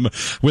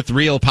GM with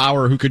real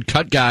power who could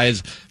cut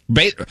guys.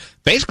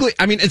 Basically,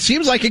 I mean, it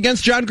seems like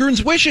against John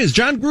Gruden's wishes.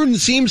 John Gruden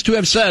seems to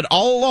have said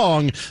all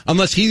along,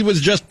 unless he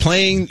was just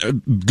playing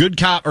good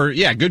cop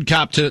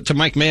to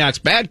Mike Mayock's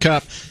bad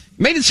cop,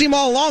 made it seem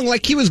all along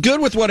like he was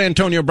good with what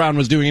Antonio Brown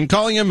was doing and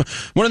calling him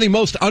one of the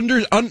most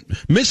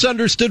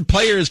misunderstood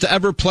players to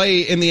ever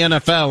play in the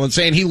NFL and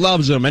saying he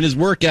loves him and his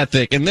work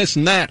ethic and this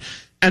and that.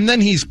 And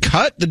then he's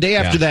cut the day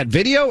after that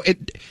video.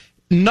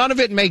 None of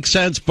it makes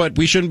sense, but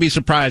we shouldn't be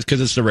surprised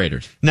because it's the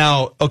Raiders.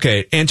 Now,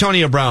 okay,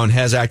 Antonio Brown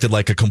has acted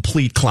like a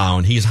complete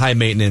clown. He's high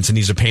maintenance and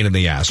he's a pain in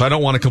the ass. So I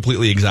don't want to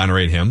completely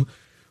exonerate him,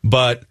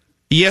 but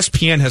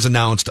ESPN has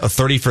announced a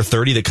 30 for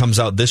 30 that comes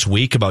out this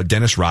week about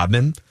Dennis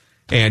Rodman.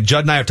 And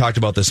Judd and I have talked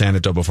about this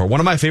anecdote before. One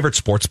of my favorite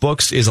sports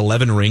books is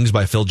 11 Rings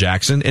by Phil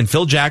Jackson. And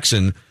Phil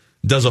Jackson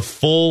does a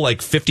full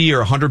 50 or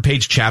 100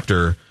 page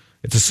chapter.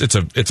 It's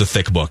a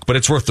thick book, but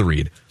it's worth the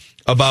read,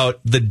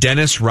 about the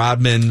Dennis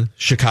Rodman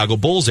Chicago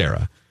Bulls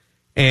era.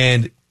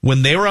 And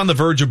when they were on the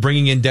verge of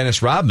bringing in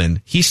Dennis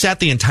Rodman, he sat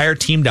the entire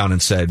team down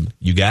and said,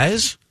 you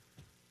guys,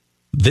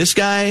 this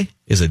guy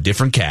is a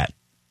different cat.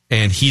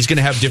 And he's going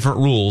to have different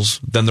rules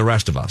than the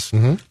rest of us.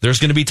 Mm-hmm. There's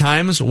going to be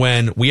times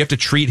when we have to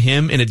treat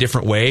him in a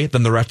different way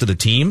than the rest of the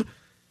team.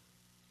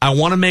 I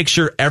want to make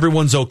sure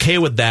everyone's okay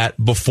with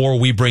that before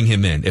we bring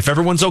him in. If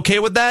everyone's okay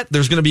with that,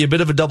 there's going to be a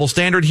bit of a double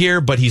standard here,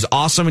 but he's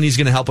awesome and he's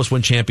going to help us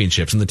win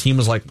championships. And the team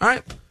was like, all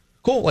right,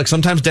 cool. Like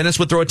sometimes Dennis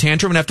would throw a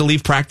tantrum and have to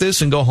leave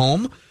practice and go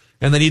home.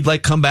 And then he'd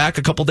come back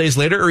a couple days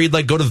later, or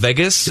he'd go to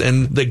Vegas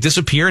and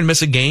disappear and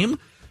miss a game.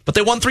 But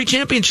they won 3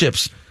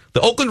 championships. The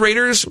Oakland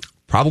Raiders,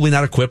 probably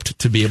not equipped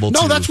to be able to.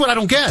 No, that's what I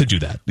don't get. To do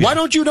that. Yeah. Why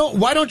don't you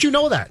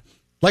know that?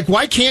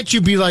 Why can't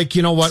you be like,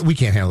 you know what? We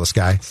can't handle this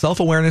guy.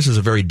 Self-awareness is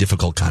a very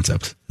difficult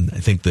concept. I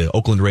think the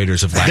Oakland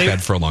Raiders have lacked that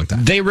for a long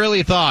time. They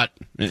really thought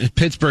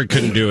Pittsburgh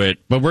couldn't do it,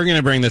 but we're going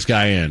to bring this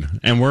guy in,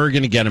 and we're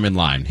going to get him in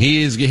line.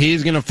 He's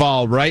going to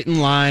fall right in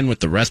line with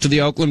the rest of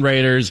the Oakland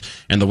Raiders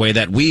and the way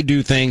that we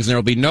do things, and there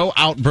will be no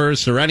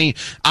outbursts or any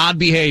odd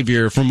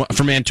behavior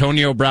from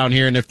Antonio Brown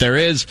here, and if there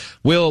is,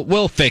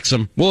 we'll fix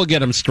him. We'll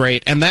get him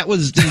straight. And that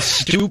was the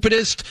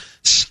stupidest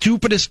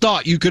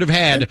thought you could have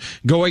had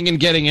going and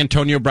getting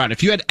Antonio Brown.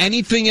 If you had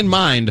anything in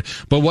mind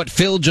but what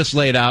Phil just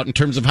laid out in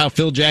terms of how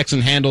Phil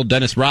Jackson handled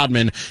Dennis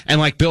Rodman and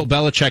like Bill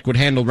Belichick would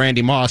handle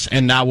Randy Moss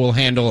and now will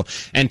handle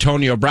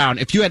Antonio Brown,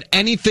 if you had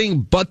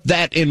anything but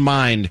that in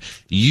mind,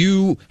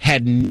 you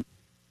had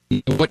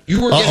what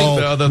you were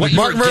getting.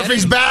 Mark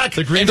Murphy's back.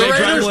 The Green Bay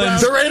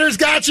Gremlins. The Raiders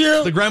got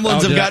you. The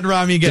Gremlins have gotten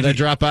Rami. Did I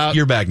drop out?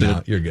 You're back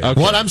now. You're good.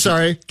 Okay. What? I'm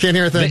sorry. Can't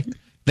hear a thing.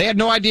 They had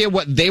no idea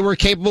what they were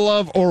capable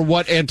of or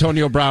what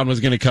Antonio Brown was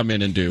going to come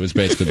in and do, is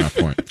basically my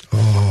point.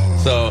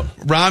 So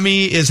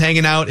Rami is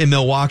hanging out in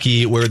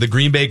Milwaukee where the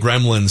Green Bay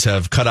Gremlins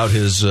have cut out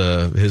his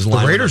line.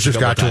 The Raiders just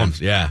got to him.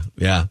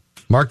 Yeah.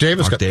 Mark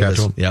Davis got to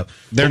him. Yep.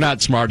 They're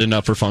not smart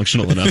enough or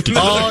functional enough to do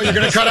that. You're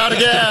going to cut out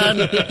again.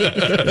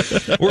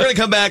 We're going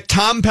to come back.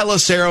 Tom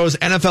Pelissero's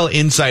NFL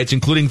Insights,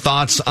 including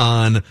thoughts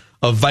on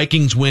a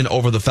Vikings win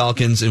over the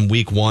Falcons in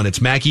Week 1. It's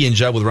Mackie and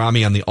Judd with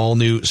Rami on the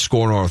all-new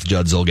Score North.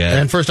 Judd Zilgad.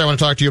 And first I want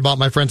to talk to you about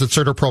my friends at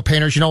CertaPro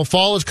Painters. You know,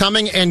 fall is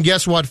coming, and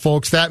guess what,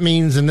 folks? That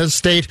means in this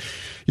state,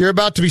 you're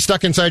about to be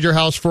stuck inside your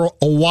house for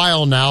a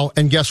while now,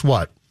 and guess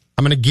what?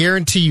 I'm going to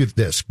guarantee you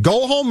this.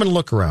 Go home and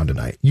look around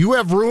tonight. You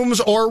have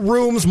rooms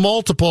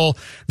multiple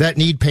that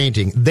need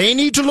painting. They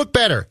need to look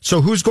better.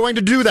 So who's going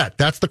to do that?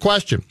 That's the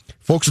question.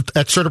 Folks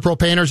at CertaPro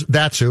Painters,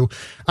 that's who.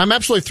 I'm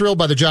absolutely thrilled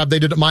by the job they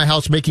did at my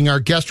house, making our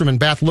guest room and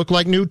bath look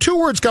like new. 2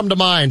 words come to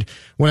mind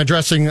when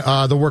addressing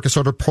the work of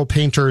CertaPro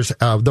Painters,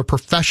 the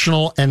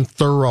professional and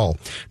thorough.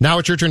 Now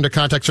it's your turn to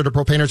contact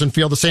CertaPro Painters and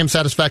feel the same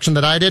satisfaction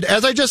that I did.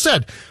 As I just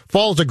said,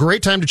 fall is a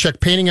great time to check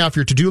painting off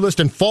your to-do list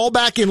and fall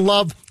back in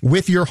love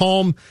with your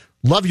home.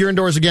 Love your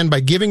indoors again by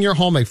giving your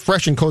home a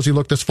fresh and cozy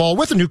look this fall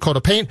with a new coat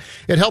of paint.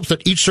 It helps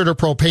that each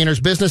CertaPro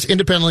Painters business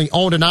independently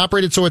owned and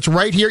operated, so it's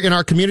right here in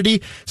our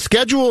community.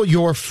 Schedule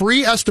your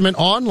free estimate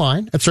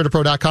online at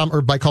CertaPro.com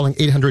or by calling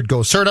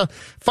 800-GO-CERTA.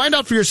 Find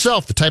out for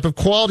yourself the type of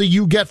quality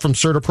you get from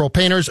CertaPro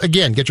Painters.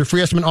 Again, get your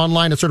free estimate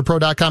online at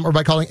CertaPro.com or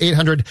by calling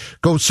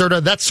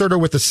 800-GO-CERTA. That's Certa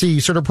with a C.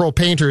 CertaPro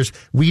Painters.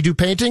 We do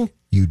painting,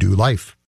 you do life.